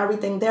basically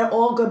everything. They're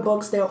all good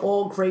books. They're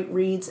all great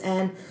reads.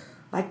 And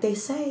like they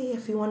say,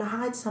 if you want to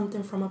hide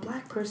something from a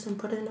Black person,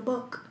 put it in a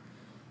book.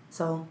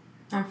 So,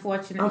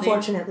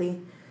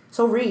 unfortunately.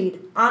 So read.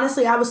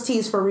 Honestly, I was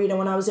teased for reading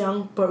when I was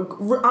young, but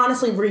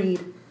honestly,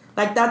 read.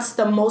 Like, that's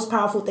the most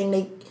powerful thing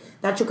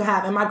that you could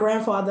have. And my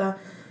grandfather,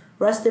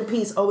 rest in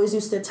peace, always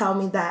used to tell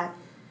me that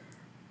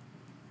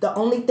the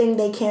only thing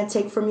they can't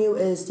take from you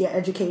is your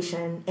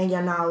education and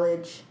your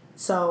knowledge.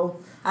 So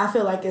I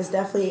feel like it's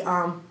definitely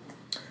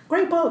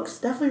great books.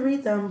 Definitely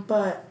read them.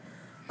 But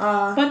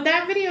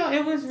that video,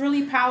 it was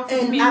really powerful.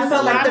 And I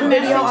felt like the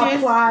video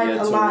applied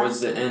a lot. Towards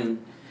the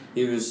end,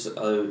 he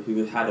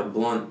had a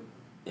blunt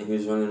and he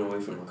was running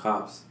away from the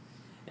cops.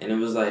 And it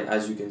was like,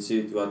 as you can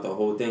see throughout the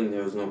whole thing,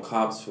 there was no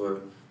cops for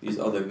these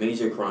other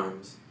major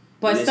crimes.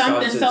 But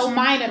something so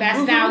minor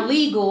that's now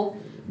legal,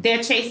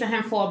 they're chasing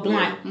him for a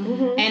blunt. Yeah.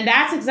 Mm-hmm. And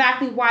that's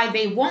exactly why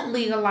they won't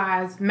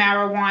legalize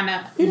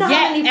marijuana.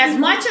 Yet, as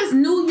much as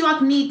New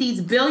York need these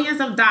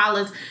billions of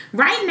dollars,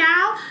 right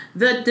now,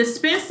 the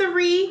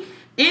dispensary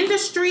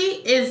industry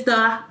is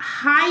the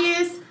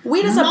highest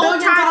weed is a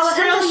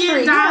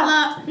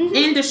multi-trillion-dollar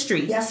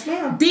industry. Yes,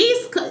 ma'am.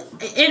 These,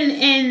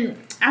 in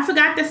I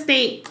forgot the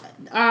state,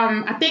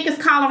 I think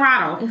it's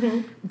Colorado.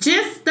 Mm-hmm.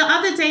 Just the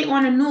other day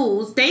on the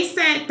news, they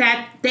said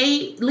that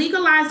they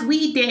legalized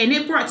weed there, and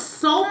it brought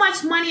so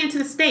much money into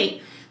the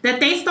state that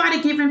they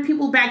started giving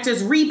people back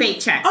just rebate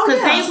checks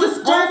because they was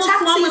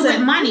overflowing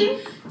with money.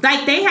 Mm-hmm.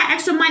 Like, they had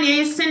extra money. They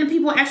were sending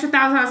people extra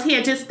 $1,000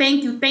 here. Just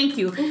thank you.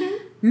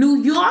 Mm-hmm.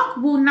 New York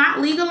will not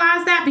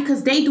legalize that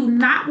because they do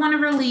not want to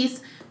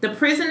release the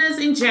prisoners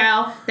in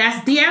jail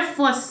that's there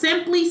for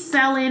simply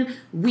selling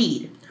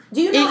weed.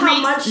 Do you know how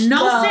much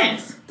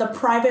sense. The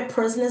private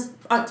prison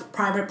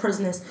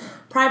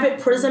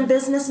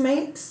business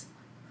makes?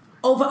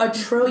 Over $1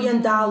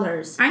 trillion.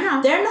 I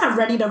know. They're not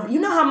ready to. You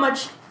know how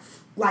much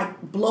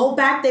like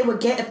blowback they would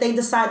get if they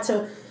decide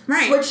to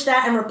switch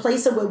that and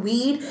replace it with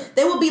weed?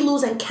 They would be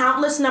losing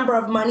countless number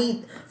of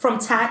money from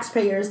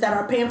taxpayers that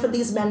are paying for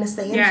these men to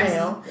stay in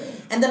jail.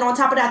 And then on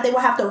top of that, they will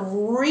have to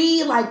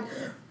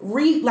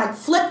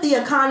flip the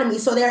economy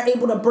so they're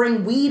able to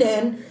bring weed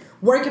in.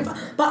 But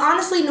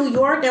honestly, New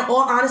York, in all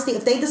honesty,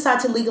 if they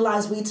decide to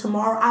legalize weed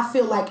tomorrow, I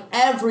feel like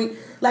we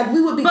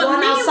would be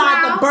going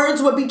outside, the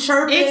birds would be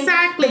chirping,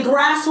 exactly, the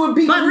grass would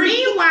be green.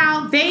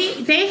 Meanwhile,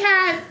 they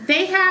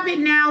have it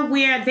now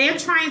where they're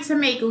trying to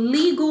make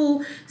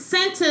legal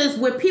centers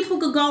where people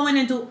could go in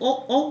and do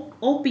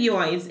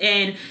opioids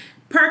and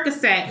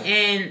Percocet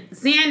and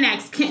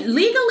Xanax, can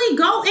legally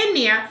go in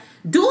there,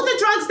 do the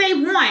drugs they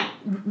want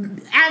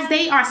as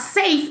they are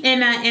safe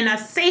in a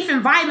safe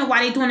environment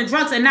while they're doing the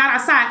drugs and not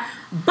outside.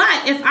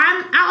 But if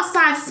I'm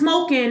outside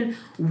smoking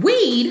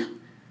weed,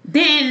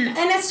 then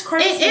and it's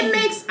crazy.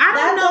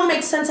 That don't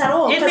make sense at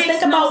all. Because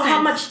think about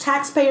how much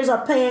taxpayers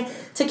are paying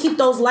to keep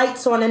those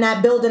lights on in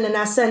that building, in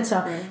that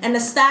center, and the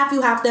staff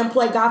you have to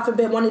employ. God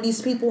forbid one of these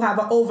people have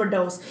an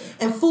overdose,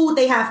 and food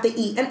they have to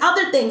eat, and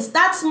other things.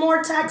 That's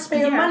more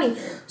taxpayer money.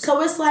 So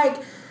it's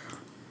like,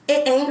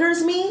 it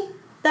angers me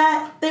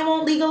that they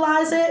won't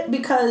legalize it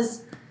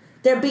because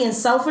they're being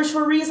selfish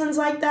for reasons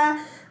like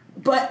that.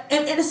 But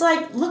and it's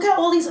like, look at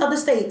all these other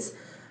states: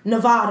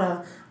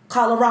 Nevada,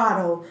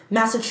 Colorado,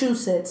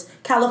 Massachusetts,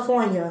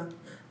 California.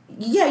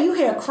 Yeah, you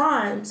hear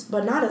crimes,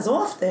 but not as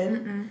often.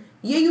 Mm-mm.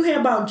 Yeah, you hear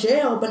about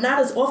jail, but not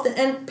as often.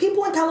 And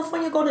people in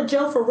California go to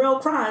jail for real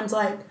crimes.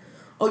 Like,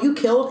 oh, you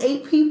killed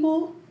 8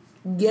 people?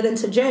 Get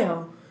into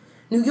jail.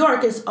 New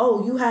York is,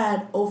 oh, you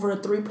had over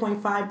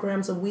 3.5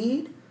 grams of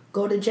weed?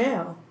 Go to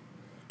jail.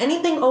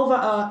 Anything over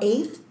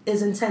 1/8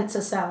 is intent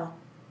to sell.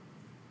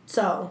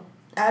 So,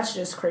 that's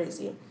just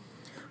crazy.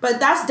 But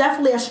that's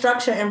definitely a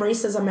structure in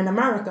racism in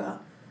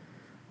America.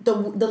 The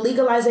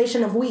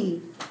legalization of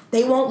weed.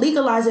 They won't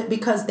legalize it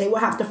because they will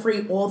have to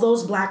free all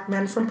those black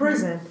men from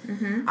prison.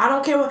 Mm-hmm. I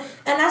don't care what.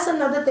 And that's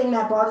another thing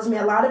that bothers me.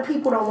 A lot of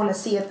people don't want to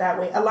see it that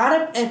way. A lot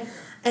of,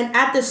 and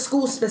at this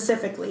school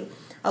specifically,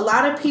 a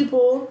lot of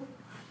people,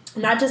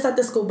 not just at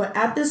the school, but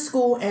at this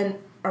school and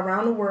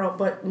around the world,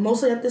 but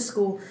mostly at this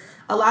school,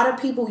 a lot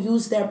of people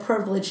use their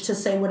privilege to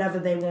say whatever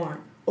they want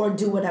or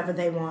do whatever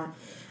they want.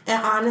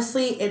 And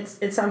honestly,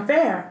 it's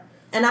unfair.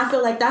 And I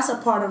feel like that's a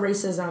part of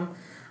racism.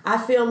 I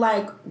feel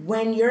like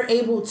when you're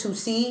able to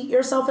see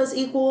yourself as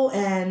equal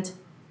and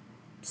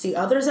see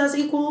others as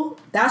equal,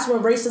 that's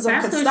when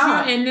racism can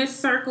stop. You're in this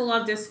circle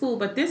of this school,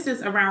 but this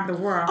is around the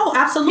world. Oh,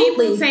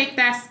 absolutely. People take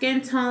that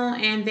skin tone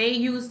and they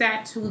use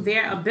that to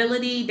their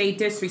ability. They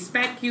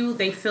disrespect you.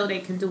 They feel they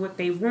can do what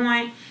they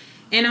want.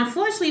 And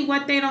unfortunately,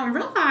 what they don't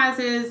realize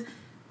is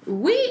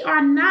we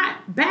are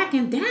not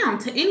backing down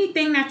to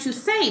anything that you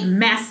say,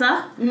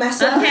 massa.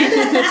 Massa. Okay?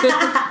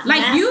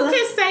 Like, Massa. you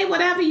can say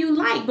whatever you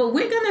like, but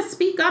we're going to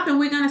speak up and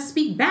we're going to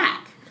speak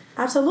back.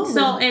 Absolutely.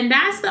 So, and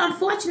that's the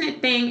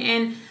unfortunate thing.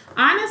 And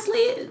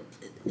honestly,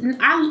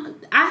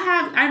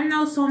 I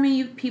know so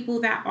many people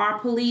that are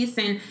police,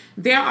 and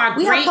there are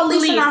we great have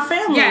police in our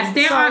family. Yes,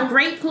 there are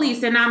great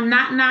police, and I'm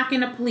not knocking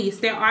the police.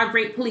 There are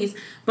great police,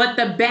 but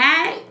the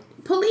bad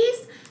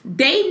police,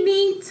 they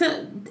need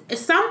to.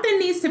 Something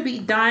needs to be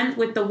done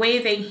with the way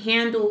they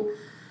handle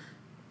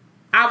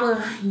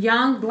our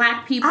young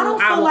black people,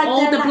 our like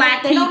older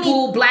black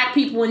people, black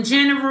people in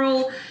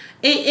general.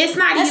 It's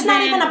not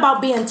even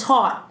about being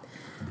taught.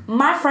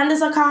 My friend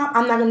is a cop.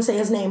 I'm not going to say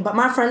his name, but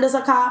my friend is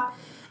a cop.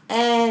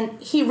 And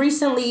he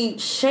recently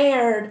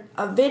shared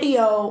a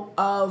video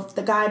of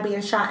the guy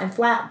being shot in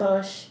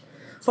Flatbush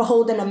for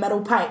holding a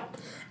metal pipe.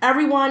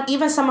 Everyone,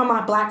 even some of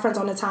my black friends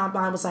on the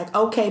timeline was like,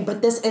 okay,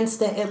 but this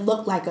instant, it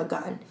looked like a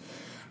gun.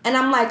 And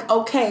I'm like,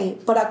 okay,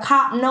 but a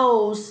cop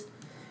knows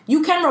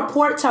you can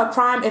report to a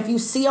crime if you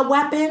see a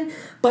weapon,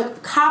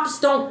 but cops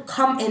don't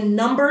come in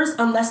numbers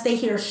unless they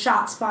hear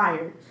shots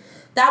fired.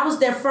 That was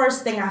their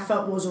first thing I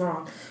felt was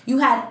wrong. You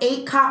had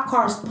 8 cop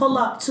cars pull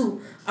up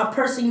to a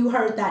person you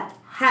heard that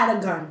had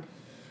a gun.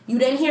 You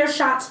didn't hear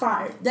shots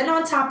fired. Then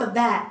on top of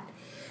that,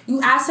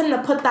 you asked him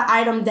to put the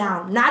item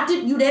down.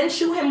 You didn't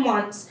shoot him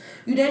once.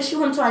 You didn't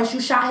shoot him twice. You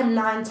shot him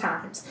 9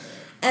 times.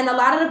 And a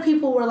lot of the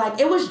people were like,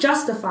 it was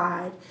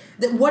justified.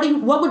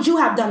 What would you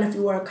have done if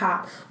you were a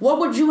cop? What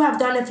would you have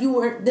done if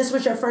this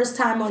was your first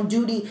time on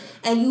duty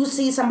and you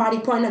see somebody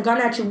pointing a gun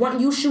at you?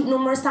 Wouldn't you shoot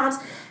numerous times?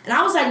 And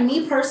I was like,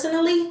 me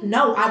personally,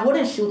 no, I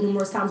wouldn't shoot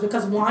numerous times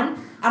because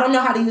 1, I don't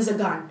know how to use a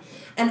gun.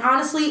 And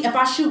honestly, if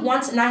I shoot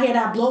once and I hear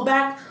that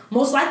blowback,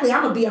 most likely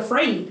I'm going to be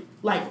afraid.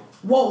 Like,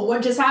 whoa,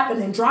 what just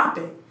happened? And drop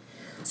it.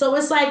 So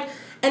it's like,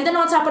 and then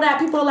on top of that,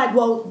 people are like,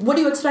 well, what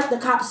do you expect the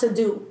cops to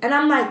do? And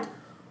I'm like,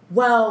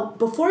 well,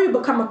 before you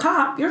become a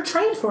cop, you're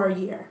trained for a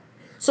year.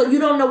 So you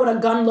don't know what a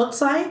gun looks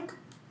like?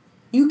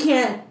 You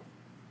can't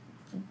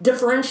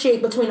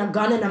differentiate between a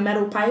gun and a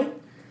metal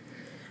pipe?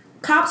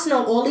 Cops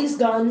know all these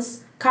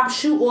guns. Cops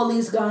shoot all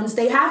these guns.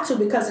 They have to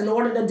because in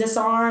order to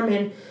disarm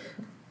and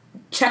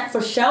check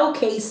for shell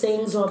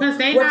casings or because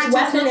they're not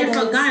just looking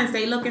for guns,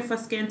 they looking for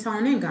skin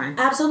tone and guns.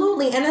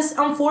 Absolutely. And it's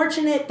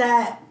unfortunate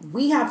that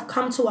we have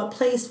come to a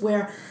place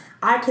where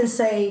I can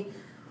say,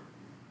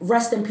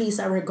 rest in peace,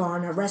 Eric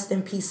Garner. Rest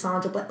in peace,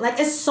 Sandra. But like,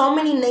 it's so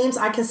many names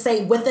I can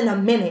say within a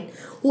minute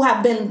who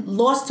have been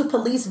lost to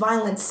police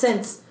violence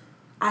since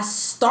I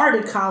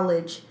started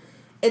college.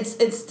 It's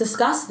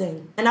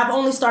disgusting. And I've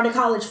only started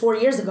college 4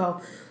 years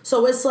ago.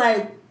 So it's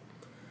like,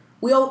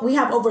 we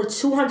have over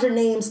 200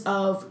 names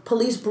of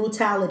police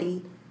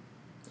brutality.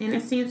 And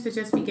it seems to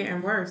just be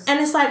getting worse. And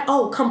it's like,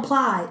 oh,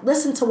 comply.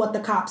 Listen to what the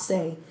cops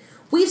say.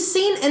 We've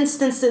seen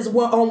instances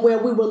where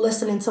we were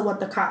listening to what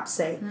the cops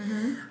say.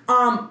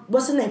 Mm-hmm.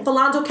 What's his name?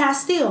 Philando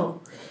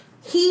Castile.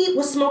 He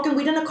was smoking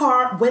weed in a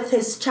car with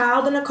his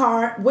child in a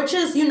car, which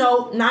is,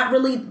 not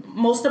really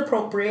most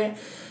appropriate,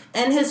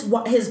 and his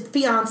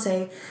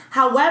fiance.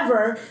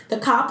 However, the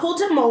cop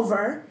pulled him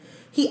over.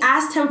 He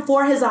asked him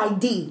for his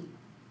ID.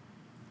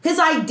 His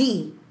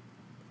ID.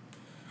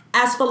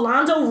 As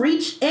Philando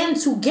reached in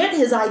to get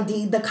his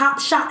ID, the cop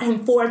shot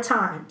him 4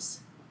 times.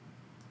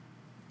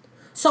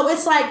 So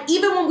it's like,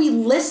 even when we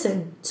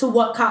listen to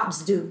what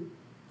cops do,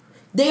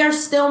 they are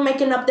still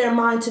making up their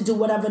mind to do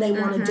whatever they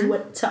want to do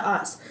it to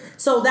us.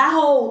 So that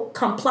whole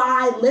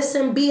comply,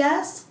 listen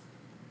BS,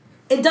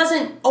 it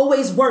doesn't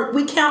always work.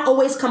 We can't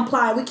always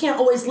comply. We can't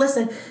always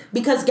listen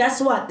because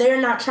guess what?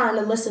 They're not trying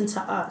to listen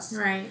to us.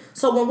 Right.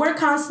 So when we're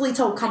constantly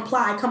told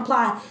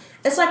comply,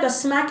 it's like a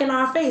smack in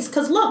our face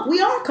because look,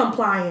 we are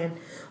complying.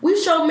 We've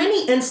shown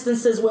many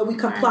instances where we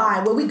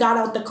comply, where we got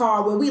out the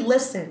car, where we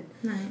listened.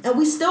 Right. And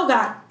we still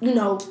got,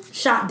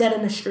 shot dead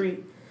in the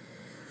street.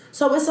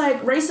 So it's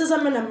like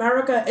racism in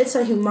America, it's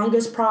a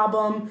humongous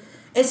problem.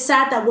 It's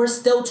sad that we're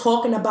still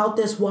talking about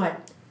this,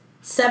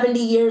 70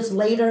 years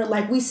later?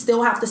 Like, we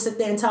still have to sit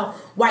there and tell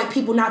white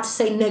people not to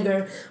say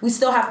nigger. We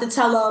still have to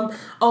tell them,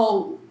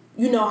 oh,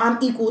 I'm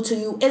equal to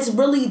you. It's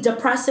really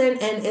depressing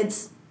and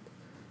it's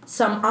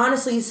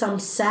some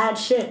sad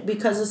shit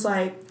because it's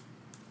like,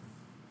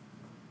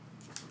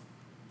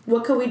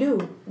 what could we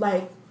do?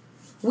 Like,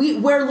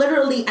 we're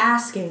literally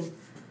asking,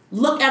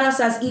 look at us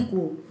as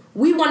equal.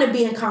 We want to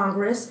be in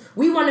Congress.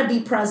 We want to be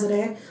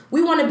president.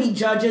 We want to be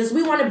judges.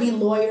 We want to be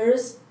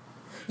lawyers.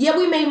 Yeah,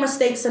 we made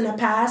mistakes in the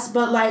past,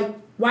 but like,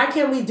 why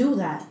can't we do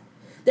that?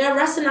 They're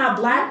arresting our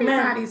black men.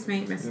 Everybody's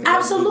made mistakes.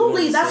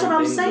 Absolutely, that's what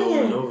I'm saying.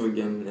 Over and over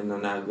again, and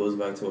then that goes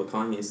back to what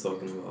Kanye's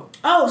talking about.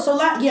 Oh, so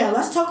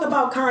let's talk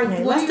about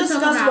Kanye. Let's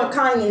discuss what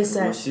Kanye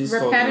said. What she's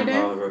talking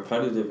about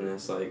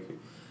repetitiveness. Like,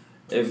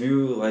 if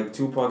you, like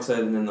Tupac said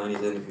in the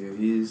 90s interview,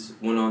 he's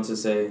went on to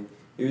say,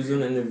 he was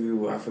doing an interview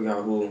with I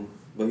forgot who,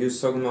 but he was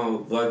talking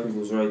about black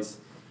people's rights,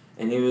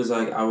 and he was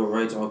like, our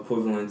rights are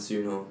equivalent to,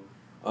 you know,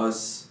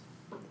 us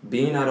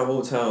being at a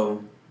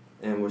hotel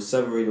and we're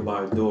separated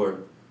by a door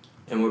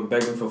and we're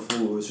begging for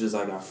food, which is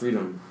like our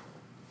freedom.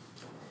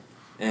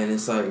 And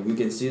it's like, we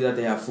can see that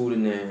they have food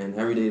in there, and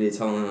every day they're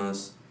telling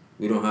us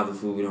we don't have the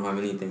food, we don't have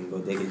anything,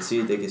 but they can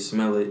see it, they can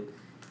smell it,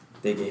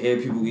 they can hear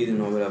people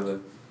eating or whatever,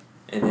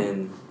 and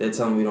then they're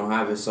telling we don't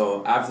have it.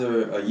 So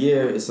after a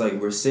year, it's like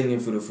we're singing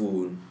for the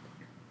food,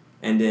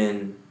 and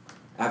then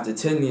after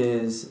 10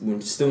 years, we're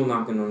still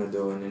knocking on the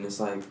door, and then it's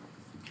like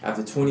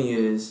after 20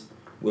 years,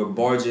 we're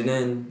barging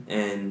in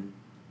and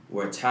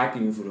we're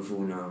attacking you for the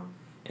food now.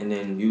 And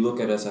then you look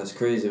at us as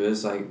crazy, but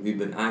it's like we've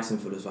been asking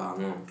for this for how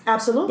long?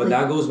 Absolutely. But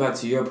that goes back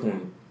to your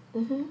point.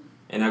 Mm-hmm.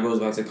 And that goes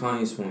back to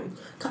Kanye's point.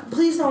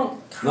 Please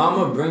don't. No, I'm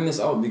going to bring this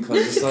up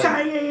because it's like...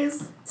 Kanye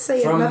is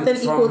saying nothing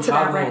equal to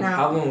that right now.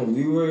 How long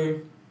we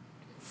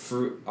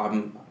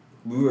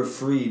were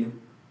freed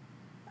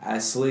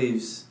as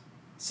slaves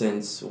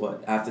since,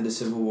 what, after the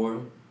Civil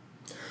War?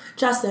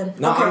 Justin.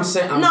 No, okay.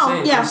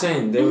 I'm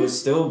saying there was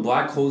still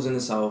black codes in the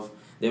South.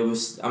 There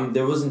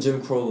wasn't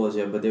Jim Crow laws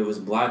yet, but there was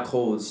black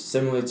codes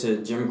similar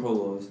to Jim Crow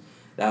laws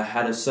that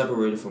had us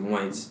separated from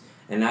whites,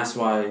 and that's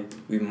why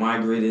we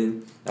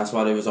migrated. That's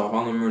why there was a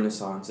Harlem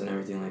Renaissance and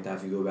everything like that.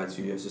 If you go back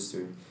to U.S.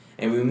 history,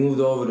 and we moved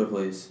all over the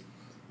place,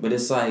 but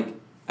it's like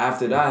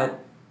after that,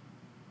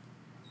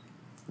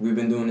 we've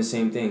been doing the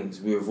same things.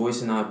 We were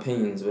voicing our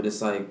opinions, but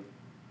it's like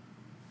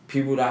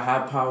people that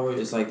have power,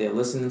 it's like they're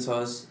listening to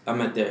us.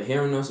 They're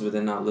hearing us, but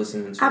they're not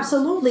listening to us.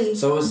 Absolutely.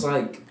 So it's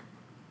like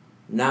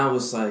now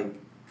it's like.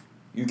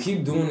 You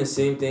keep doing the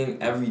same thing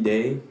every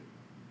day,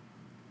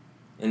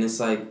 and it's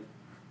like,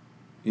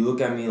 you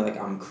look at me like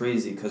I'm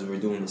crazy because we're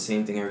doing the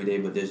same thing every day,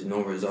 but there's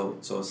no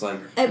result. So it's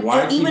like,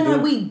 even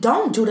when we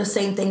don't do the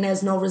same thing,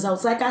 there's no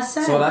results. Like I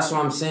said. So that's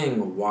what I'm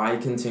saying. Why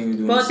continue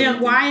doing? But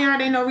then why are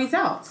there no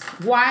results?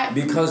 Why?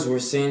 Because we're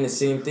saying the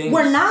same thing.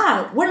 We're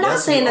not. We're not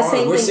saying the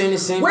same thing. We're saying the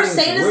same We're things.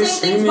 saying the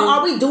same things, but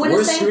are we doing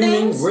the same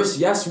things?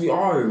 Yes, we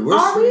are.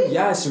 Are we?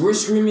 Yes, we're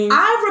screaming.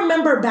 I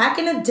remember back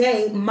in the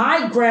day,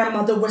 my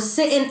grandmother was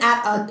sitting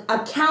at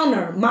a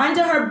counter,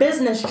 minding her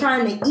business,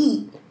 trying to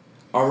eat.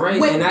 All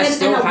right, and that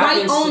still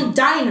happens. In a white-owned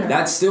diner.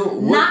 That's still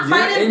not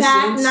fighting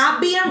back,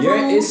 not being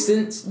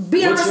rude,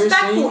 being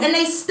respectful, and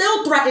they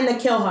still threaten to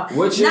kill her.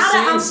 What you're now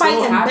saying that I'm still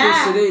fighting happens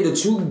back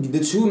today.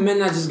 The two men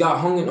that just got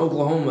hung in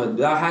Oklahoma,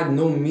 that had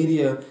no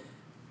media,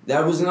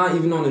 that was not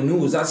even on the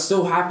news. That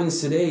still happens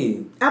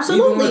today.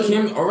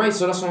 Absolutely. All right,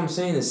 so that's what I'm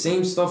saying. The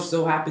same stuff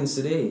still happens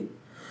today.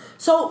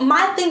 So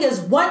my thing is,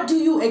 what do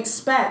you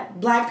expect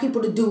black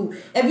people to do?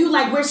 If you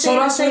we're saying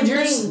the same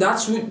thing.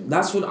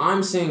 That's what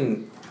I'm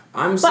saying.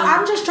 I'm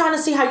just trying to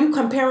see how you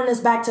comparing this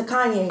back to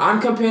Kanye.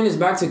 I'm comparing this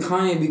back to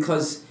Kanye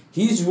because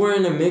he's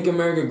wearing a Make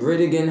America Great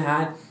Again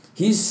hat.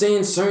 He's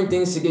saying certain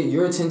things to get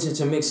your attention,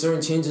 to make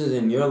certain changes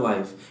in your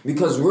life.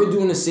 Because we're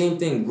doing the same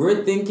thing.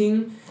 We're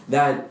thinking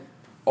that,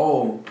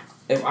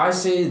 if I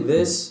say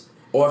this,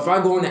 or if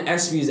I go into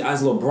ESPYs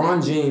as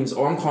LeBron James,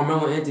 or I'm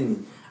Carmelo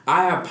Anthony,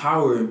 I have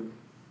power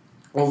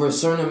over a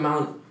certain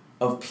amount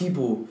of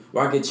people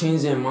where I can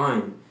change their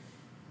mind.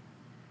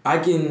 I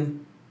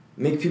can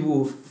make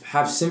people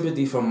have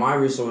sympathy for my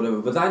race or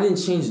whatever, but that didn't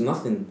change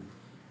nothing.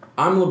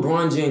 I'm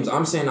LeBron James.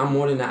 I'm saying I'm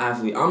more than an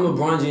athlete. I'm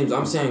LeBron James.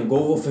 I'm saying go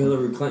vote for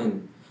Hillary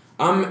Clinton.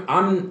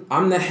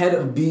 I'm the head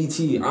of BET.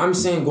 I'm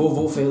saying go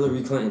vote for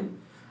Hillary Clinton.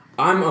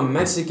 I'm a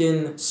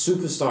Mexican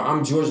superstar.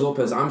 I'm George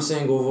Lopez. I'm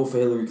saying go vote for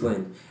Hillary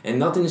Clinton. And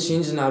nothing is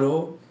changing at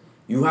all.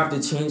 You have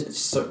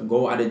to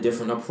go at a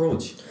different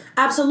approach.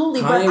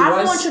 Absolutely, but I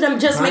don't want you to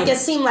just make it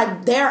seem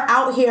like they're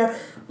out here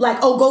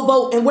go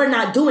vote, and we're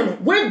not doing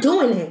it. We're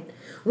doing it.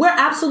 We're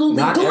absolutely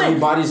doing it. Not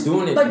everybody's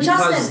doing it. But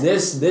because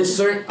there's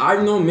certain...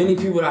 I know many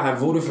people that have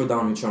voted for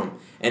Donald Trump.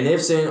 And they're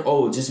saying,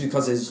 just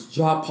because it's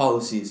job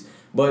policies.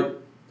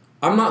 But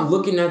I'm not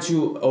looking at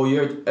you,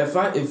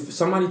 if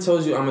somebody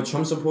tells you I'm a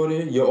Trump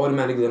supporter, you're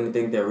automatically going to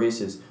think they're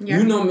racist. Yeah.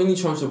 You know many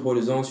Trump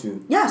supporters, don't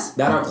you? Yes.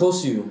 That are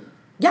close to you.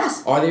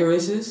 Yes. Are they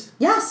racist?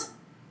 Yes.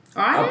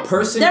 Are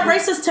they? They're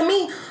racist to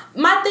me.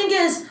 My thing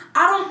is,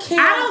 I don't care.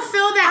 I don't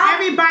feel that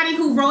everybody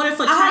who voted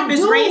for Trump is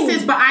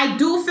racist, but I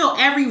do feel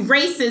every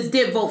racist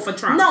did vote for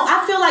Trump. No,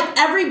 I feel like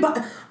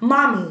everybody...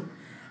 Mommy,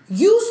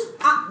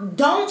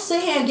 don't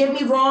sit here and get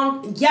me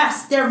wrong.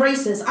 Yes, they're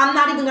racist. I'm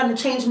not even going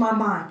to change my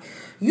mind.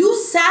 You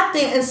sat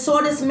there and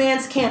saw this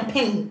man's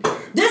campaign.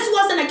 This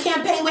wasn't a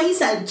campaign where he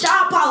said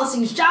job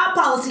policies, job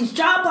policies,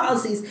 job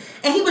policies.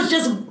 And he was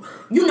just,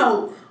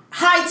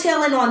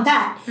 hightailing on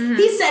that.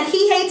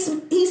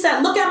 He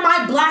said, look at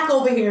my black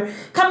over here.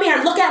 Come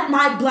here, look at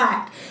my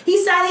black.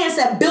 He sat here and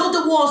said, build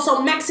a wall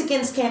so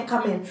Mexicans can't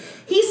come in.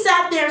 He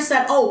sat there and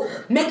said,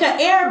 make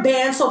an air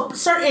ban so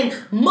certain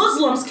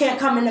Muslims can't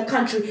come in the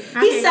country.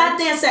 He sat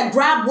there and said,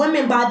 grab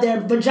women by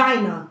their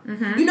vagina.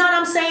 You know what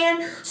I'm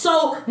saying?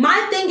 So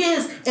my thing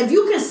is, if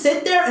you can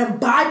sit there and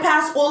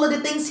bypass all of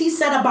the things he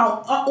said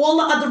about all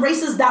the other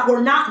races that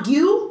were not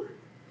you,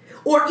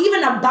 or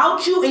even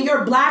about you and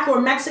you're black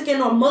or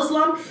Mexican or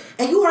Muslim,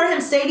 and you heard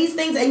him say these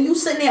things and you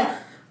sitting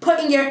there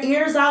putting your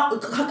ears out,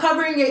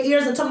 covering your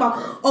ears and talking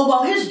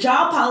about, his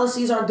job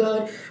policies are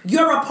good,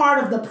 you're a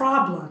part of the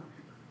problem.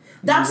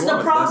 That's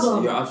the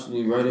problem. You're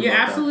absolutely right about You're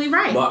absolutely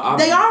right. But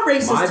they are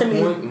racist to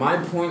me. My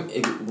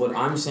point, what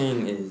I'm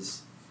saying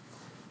is,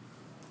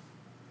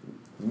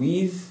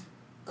 we've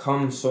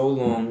come so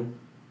long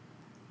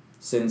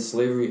since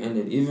slavery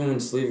ended. Even when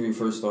slavery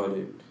first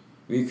started,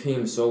 we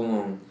came so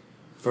long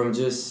from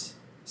just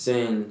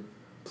saying,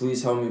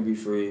 please help me be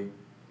free,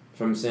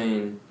 from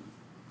saying,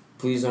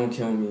 please don't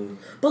kill me.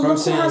 But look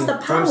who has the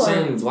power. From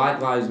saying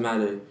Black Lives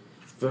Matter.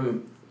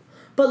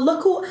 But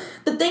look who...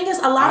 The thing is,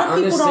 a lot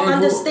of people don't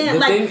understand.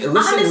 Listen to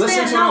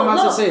what I'm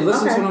about to say.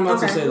 Listen to what I'm about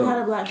to say, though. We had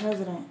a black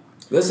president.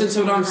 Listen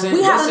to what I'm saying.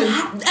 And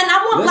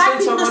I want black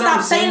people to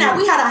stop saying that.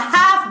 We had a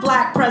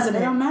half-black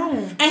president. It don't matter.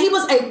 And he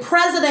was a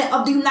president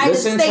of the United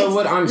States,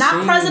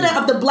 not president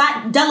of the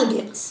black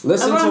delegates.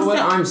 Listen to what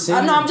I'm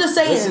saying. No, I'm just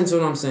saying. Listen to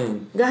what I'm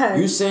saying. Go ahead.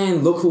 You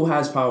saying, look who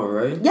has power,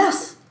 right?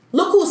 Yes.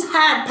 Look who's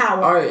had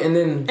power. All right, and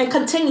then... And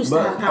continues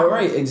to have power. All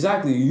right,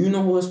 exactly. You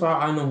know who has power.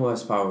 I know who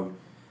has power.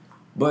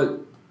 But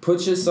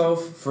put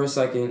yourself for a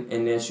second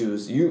in their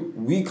shoes.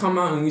 We come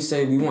out and we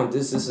say we want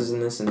this,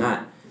 and this, and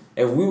that.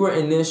 If we were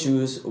in their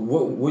shoes,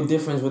 what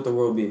difference would the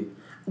world be?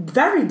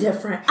 Very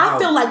different. How? I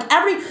feel like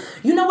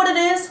you know what it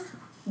is?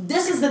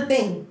 This is the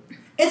thing.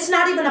 It's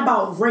not even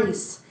about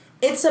race.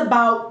 It's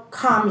about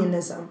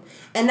communism.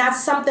 And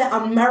that's something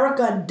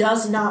America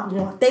does not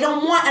want. They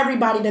don't want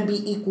everybody to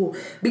be equal.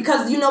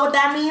 Because you know what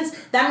that means?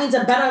 That means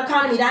a better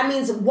economy. That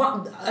means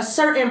a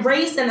certain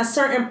race and a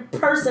certain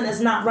person is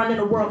not running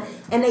the world.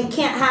 And they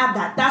can't have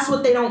that. That's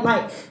what they don't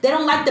like. They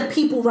don't like the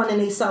people running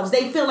themselves.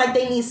 They feel like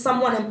they need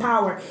someone in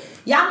power.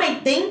 Y'all may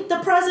think the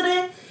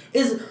president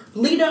is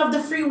leader of the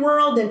free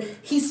world and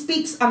he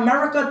speaks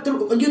America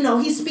through,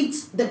 he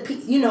speaks, the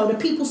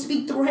people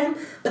speak through him,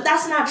 but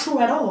that's not true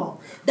at all.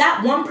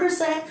 That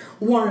 1%,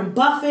 Warren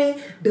Buffett,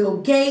 Bill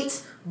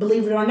Gates,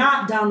 believe it or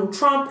not, Donald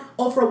Trump,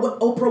 Oprah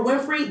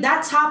Winfrey,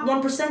 that top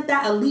 1%,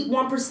 that elite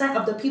 1%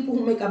 of the people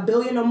who make $1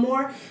 billion or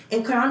more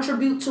and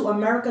contribute to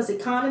America's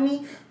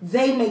economy,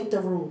 they make the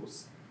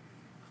rules.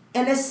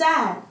 And it's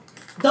sad.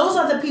 Those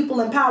are the people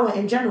in power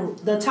in general,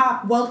 the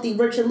top wealthy,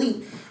 rich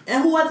elite.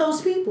 And who are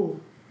those people?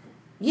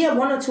 Yeah,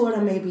 1 or 2 of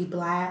them may be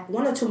black,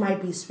 1 or 2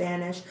 might be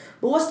Spanish,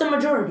 but what's the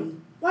majority?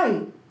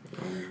 White.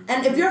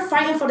 And if you're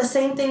fighting for the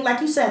same thing, like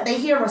you said, they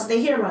hear us,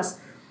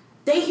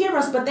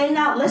 but they're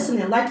not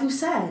listening, like you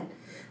said.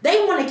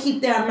 They want to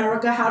keep their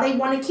America how they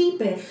want to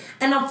keep it.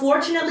 And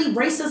unfortunately,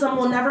 racism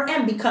will never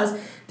end because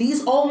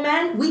these old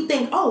men, we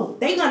think,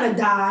 they're going to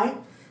die.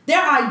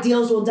 Their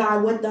ideals will die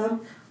with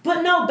them.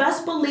 But no,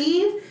 best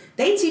believe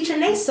they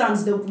teaching their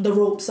sons the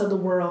ropes of the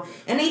world.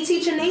 And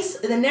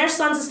their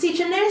sons is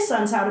teaching their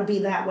sons how to be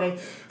that way.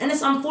 And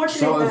it's unfortunate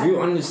So if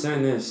you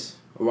understand this,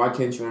 why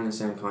can't you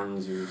understand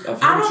Kanye's views?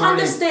 I don't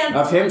understand.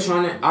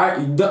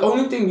 The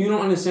only thing you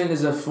don't understand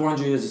is the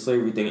 400 years of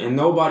slavery thing. And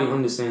nobody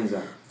understands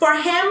that. For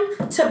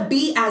him to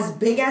be as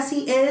big as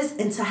he is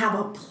and to have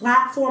a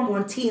platform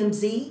on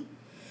TMZ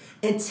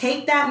and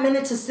take that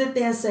minute to sit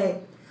there and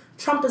say,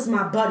 Trump is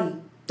my buddy.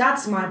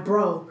 That's my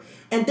bro.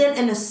 And then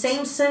in the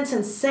same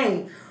sentence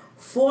say,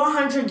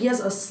 400 years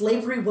of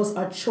slavery was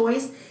a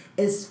choice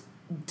is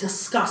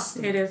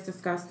disgusting. It is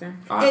disgusting.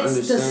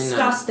 It's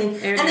disgusting.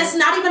 And it's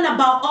not even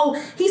about,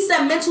 he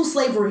said mental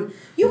slavery.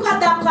 You got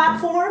that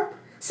platform?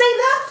 Say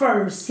that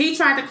first. He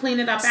tried to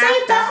clean it up Say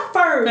that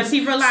first. Because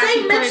he realized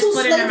he put his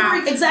foot in the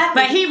mouth.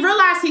 Exactly. But he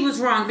realized he was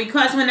wrong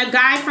because when a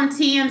guy from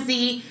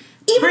TMZ...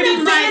 Even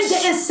if Van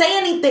didn't say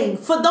anything,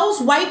 for those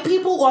white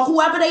people or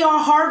whoever they are,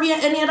 Harvey or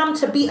any of them,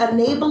 to be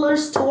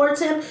enablers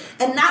towards him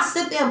and not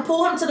sit there and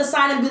pull him to the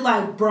side and be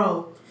like,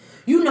 bro,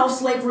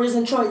 slavery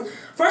isn't choice.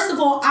 First of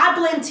all, I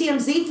blame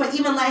TMZ for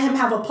even letting him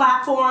have a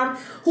platform.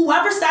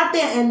 Whoever sat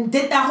there and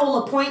did that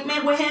whole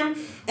appointment with him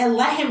and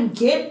let him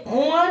get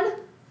on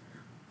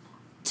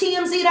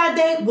TMZ that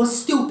day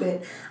was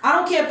stupid. I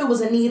don't care if it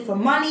was a need for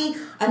money,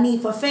 a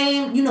need for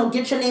fame,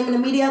 get your name in the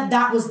media.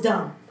 That was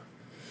dumb.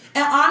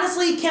 And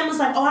honestly, Kim was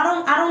like,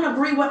 I don't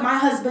agree with my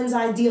husband's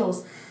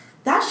ideals.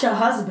 That's your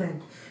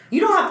husband. You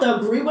don't have to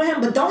agree with him,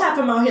 but don't have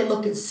him out here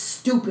looking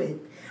stupid.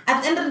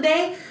 At the end of the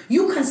day,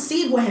 you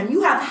conceived with him.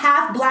 You have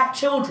half black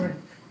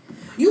children.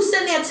 You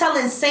sitting there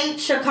telling Saint,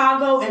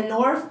 Chicago, and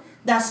North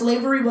that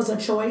slavery was a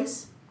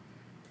choice.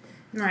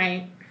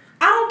 Right.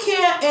 I don't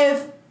care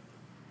if,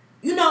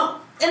 and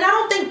I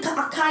don't think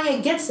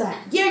Kanye gets that.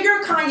 Yeah,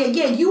 you're Kanye.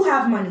 Yeah, you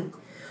have money.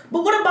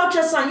 But what about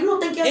your son? You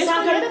don't think your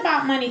son gonna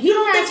about money? You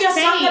don't think your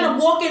son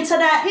gonna walk into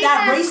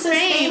that racist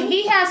thing?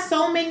 He has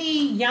so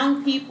many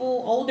young people,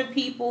 older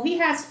people. He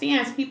has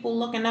fans, people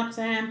looking up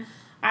to him,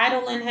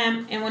 idling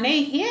him, and when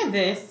they hear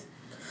this,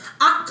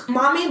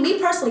 me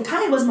personally,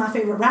 Kanye was my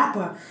favorite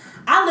rapper.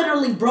 I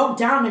literally broke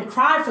down and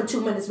cried for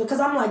 2 minutes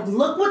because I'm like,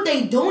 look what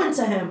they doing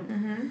to him.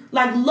 Mm-hmm.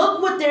 Like,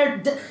 look what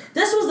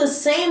this was the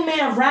same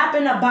man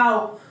rapping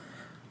about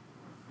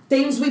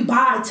things we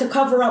buy to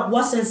cover up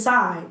what's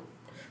inside.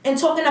 And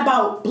talking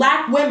about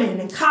black women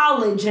in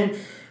college and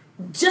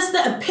just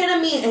the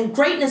epitome and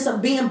greatness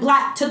of being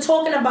black, to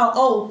talking about,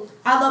 oh,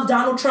 I love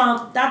Donald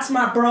Trump, that's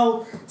my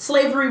bro,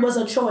 slavery was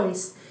a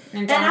choice.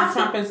 And Donald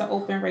Trump is an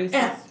open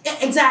racist.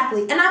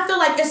 Exactly. And I feel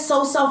like it's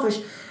so selfish.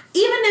 Even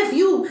if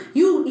you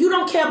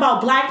don't care about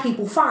black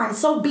people, fine,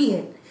 so be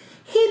it.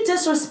 He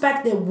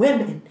disrespected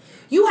women.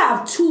 You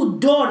have 2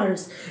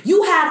 daughters.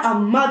 You had a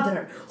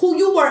mother who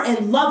you were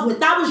in love with.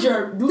 That was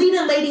your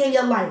leading lady in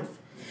your life.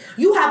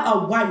 You have a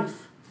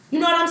wife. You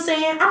know what I'm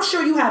saying? I'm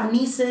sure you have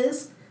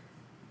nieces.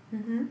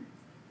 Mm-hmm.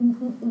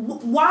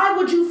 Why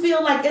would you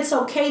feel like it's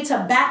okay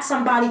to back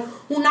somebody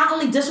who not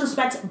only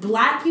disrespects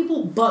black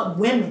people, but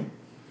women?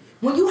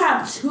 When you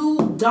have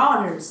 2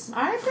 daughters.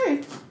 I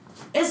agree.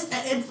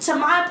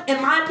 In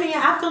my opinion,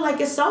 I feel like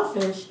it's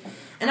selfish.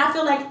 And I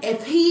feel like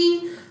if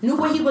he knew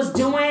what he was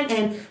doing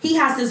and he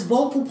has this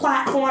vocal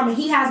platform and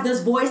he has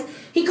this voice,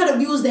 he could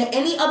have used it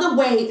any other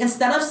way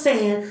instead of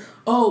saying,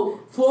 oh,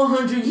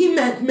 400, he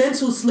meant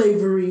mental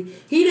slavery.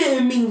 He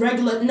didn't mean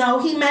regular. No,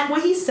 he meant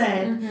what he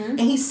said. Mm-hmm. And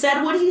he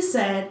said what he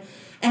said.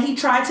 And he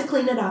tried to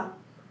clean it up.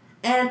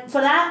 And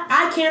for that,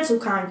 I cancel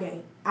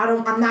Kanye.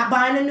 I'm not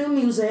buying the new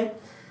music.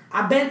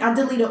 I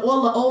deleted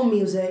all the old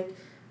music.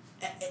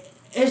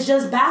 It's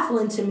just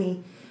baffling to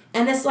me.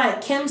 And it's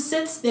like Kim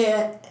sits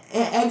there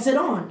and exit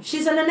on.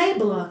 She's an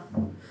enabler.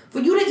 For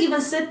you to even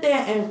sit there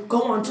and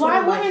go on Twitter.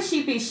 Why wouldn't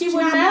she be? She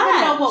would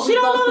never know what we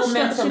go through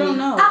mentally. She don't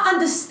know. I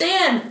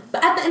understand.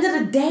 But at the end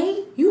of the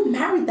day, you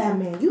married that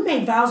man. You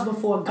made vows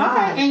before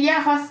God. Okay, and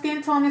yet her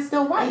skin tone is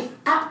still white.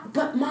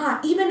 But Ma,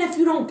 even if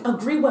you don't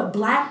agree with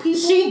black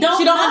people, she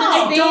don't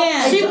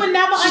understand. She would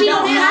never understand. She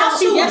don't have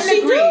to. Yes,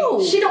 she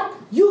do. She don't.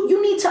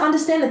 You need to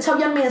understand and tell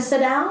your man, sit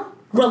down,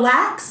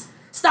 relax,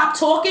 stop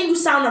talking. You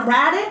sound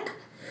erratic.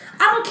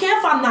 I don't care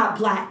if I'm not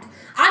black.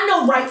 I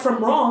know right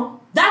from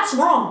wrong. That's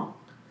wrong.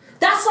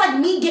 That's like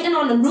me getting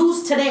on the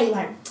news today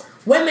like,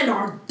 women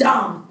are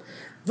dumb.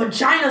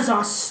 Vaginas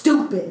are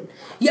stupid.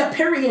 Your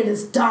period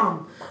is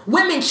dumb.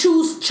 Women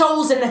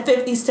chose in the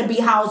 50s to be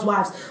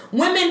housewives.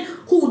 Women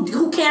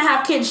who can't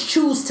have kids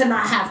choose to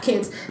not have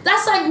kids.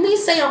 That's like me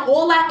saying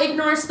all that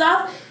ignorant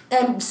stuff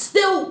and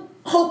still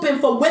hoping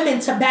for women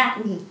to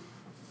back me.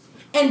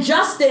 And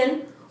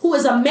Justin, who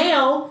is a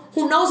male,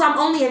 who knows I'm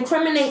only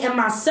incriminating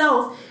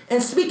myself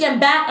and speaking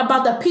back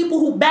about the people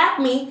who back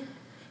me,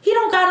 he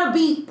don't gotta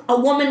be a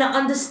woman to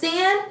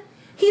understand.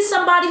 He's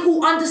somebody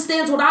who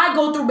understands what I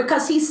go through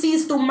because he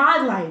sees through my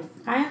life.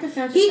 I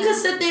understand. He could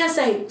sit there and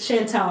say,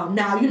 Chantel,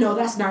 now,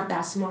 that's not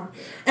that smart.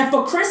 And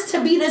for Chris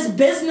to be this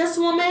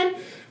businesswoman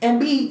and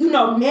be,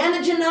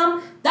 managing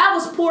them, that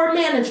was poor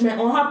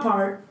management on her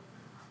part.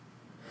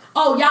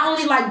 Oh, y'all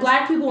only like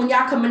black people and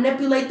y'all can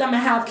manipulate them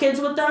and have kids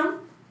with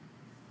them?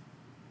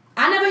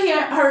 I never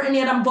heard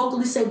any of them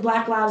vocally say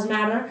Black Lives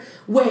Matter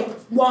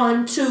with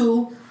 1,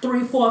 2,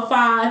 3, 4,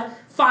 5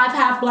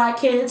 half-black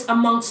kids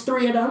amongst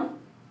 3 of them.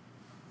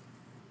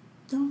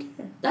 Don't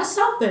care. That's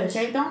selfish.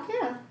 They don't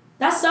care.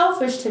 That's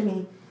selfish to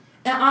me.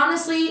 And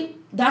honestly,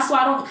 that's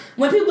why I don't...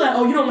 When people are like,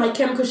 oh, you don't like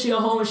Kim because she a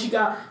hoe and she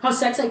got her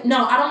sex...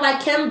 No, I don't like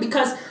Kim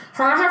because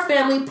her and her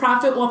family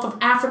profit off of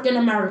African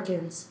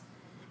Americans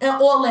and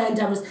all their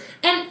endeavors.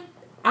 And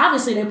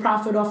obviously they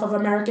profit off of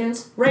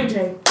Americans. Ray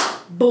J,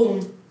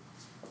 boom.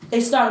 They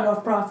started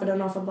off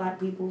profiting off of black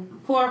people.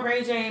 Poor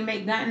Ray J ain't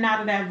make nothing out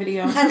of that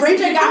video. And Ray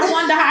J got... I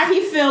wonder how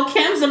he feel.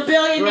 Kim's a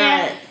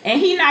billionaire, right, and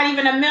he not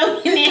even a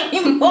millionaire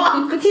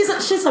anymore.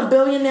 She's a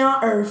billionaire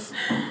on Earth.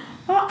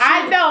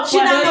 I know. She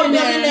not no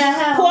millionaire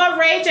hell. Poor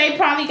Ray J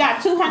probably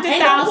got 200,000.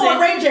 Ain't no poor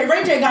Ray J.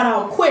 Ray J got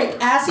out quick,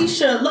 as he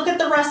should. Look at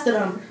the rest of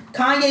them.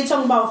 Kanye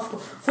talking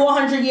about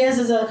 400 years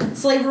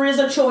slavery is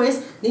a choice.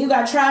 Then you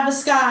got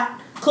Travis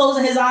Scott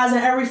closing his eyes in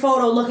every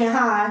photo looking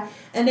high.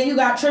 And then you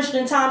got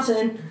Tristan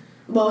Thompson.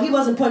 Well, he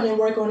wasn't putting in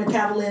work on the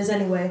Cavaliers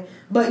anyway.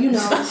 But,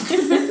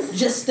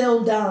 just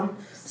still dumb.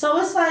 So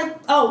it's like,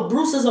 oh,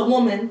 Bruce is a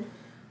woman.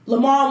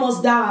 Lamar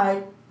almost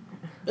died.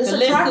 It's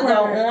a track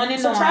record.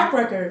 It's a track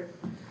record.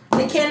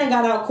 Nick Cannon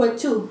got out quick,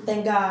 too.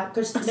 Thank God.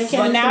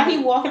 But now he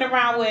walking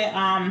around with,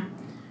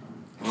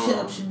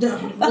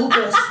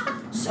 lupus.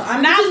 So,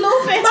 not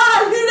lupus.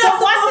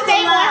 What's the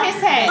name on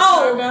his head?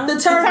 Oh, the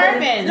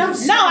turban.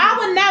 No, I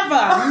would never,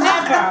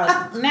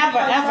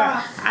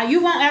 ever.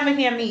 You won't ever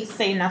hear me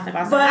say nothing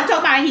about something. I'm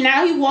talking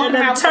about he walking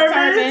around with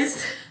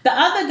turbans. The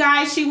other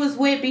guy she was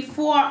with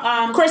before,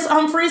 Chris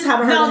Humphries,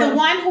 haven't heard of him. No, the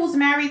one who's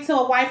married to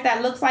a wife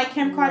that looks like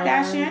Kim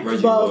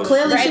Kardashian. Well,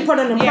 clearly she put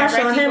an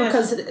impression on him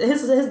Bush.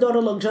 because his daughter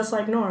looked just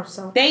like North.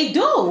 So they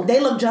do. They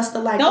look just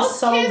alike. Those it's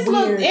so kids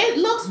weird. it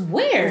looks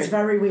weird. It's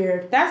very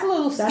weird. That's a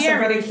little scary. That's a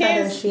very the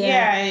kids, fetish,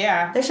 yeah.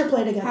 yeah. They should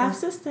play together. Half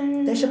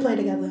sisters. They should play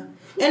together.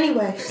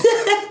 Anyway.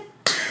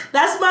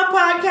 That's my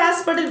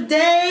podcast for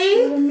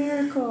today. What a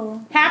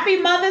miracle.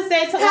 Happy Mother's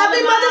Day to all the moms.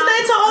 Happy Mother's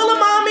Day to all the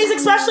mommies,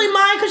 especially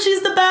mine because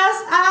she's the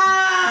best.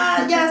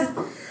 Yes.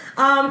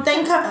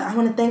 I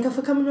want to thank her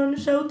for coming on the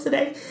show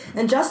today.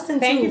 And Justin, too.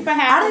 Thank you for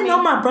having me. I didn't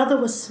know my brother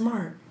was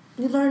smart.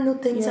 You learn new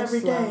things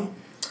every day.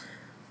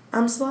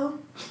 I'm slow.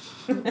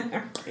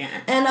 Yeah.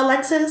 And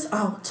Alexis,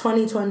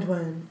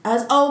 2021.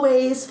 As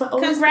always, for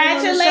always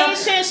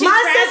congratulations.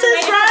 my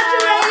sister's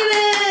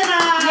graduated.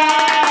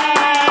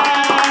 Yay.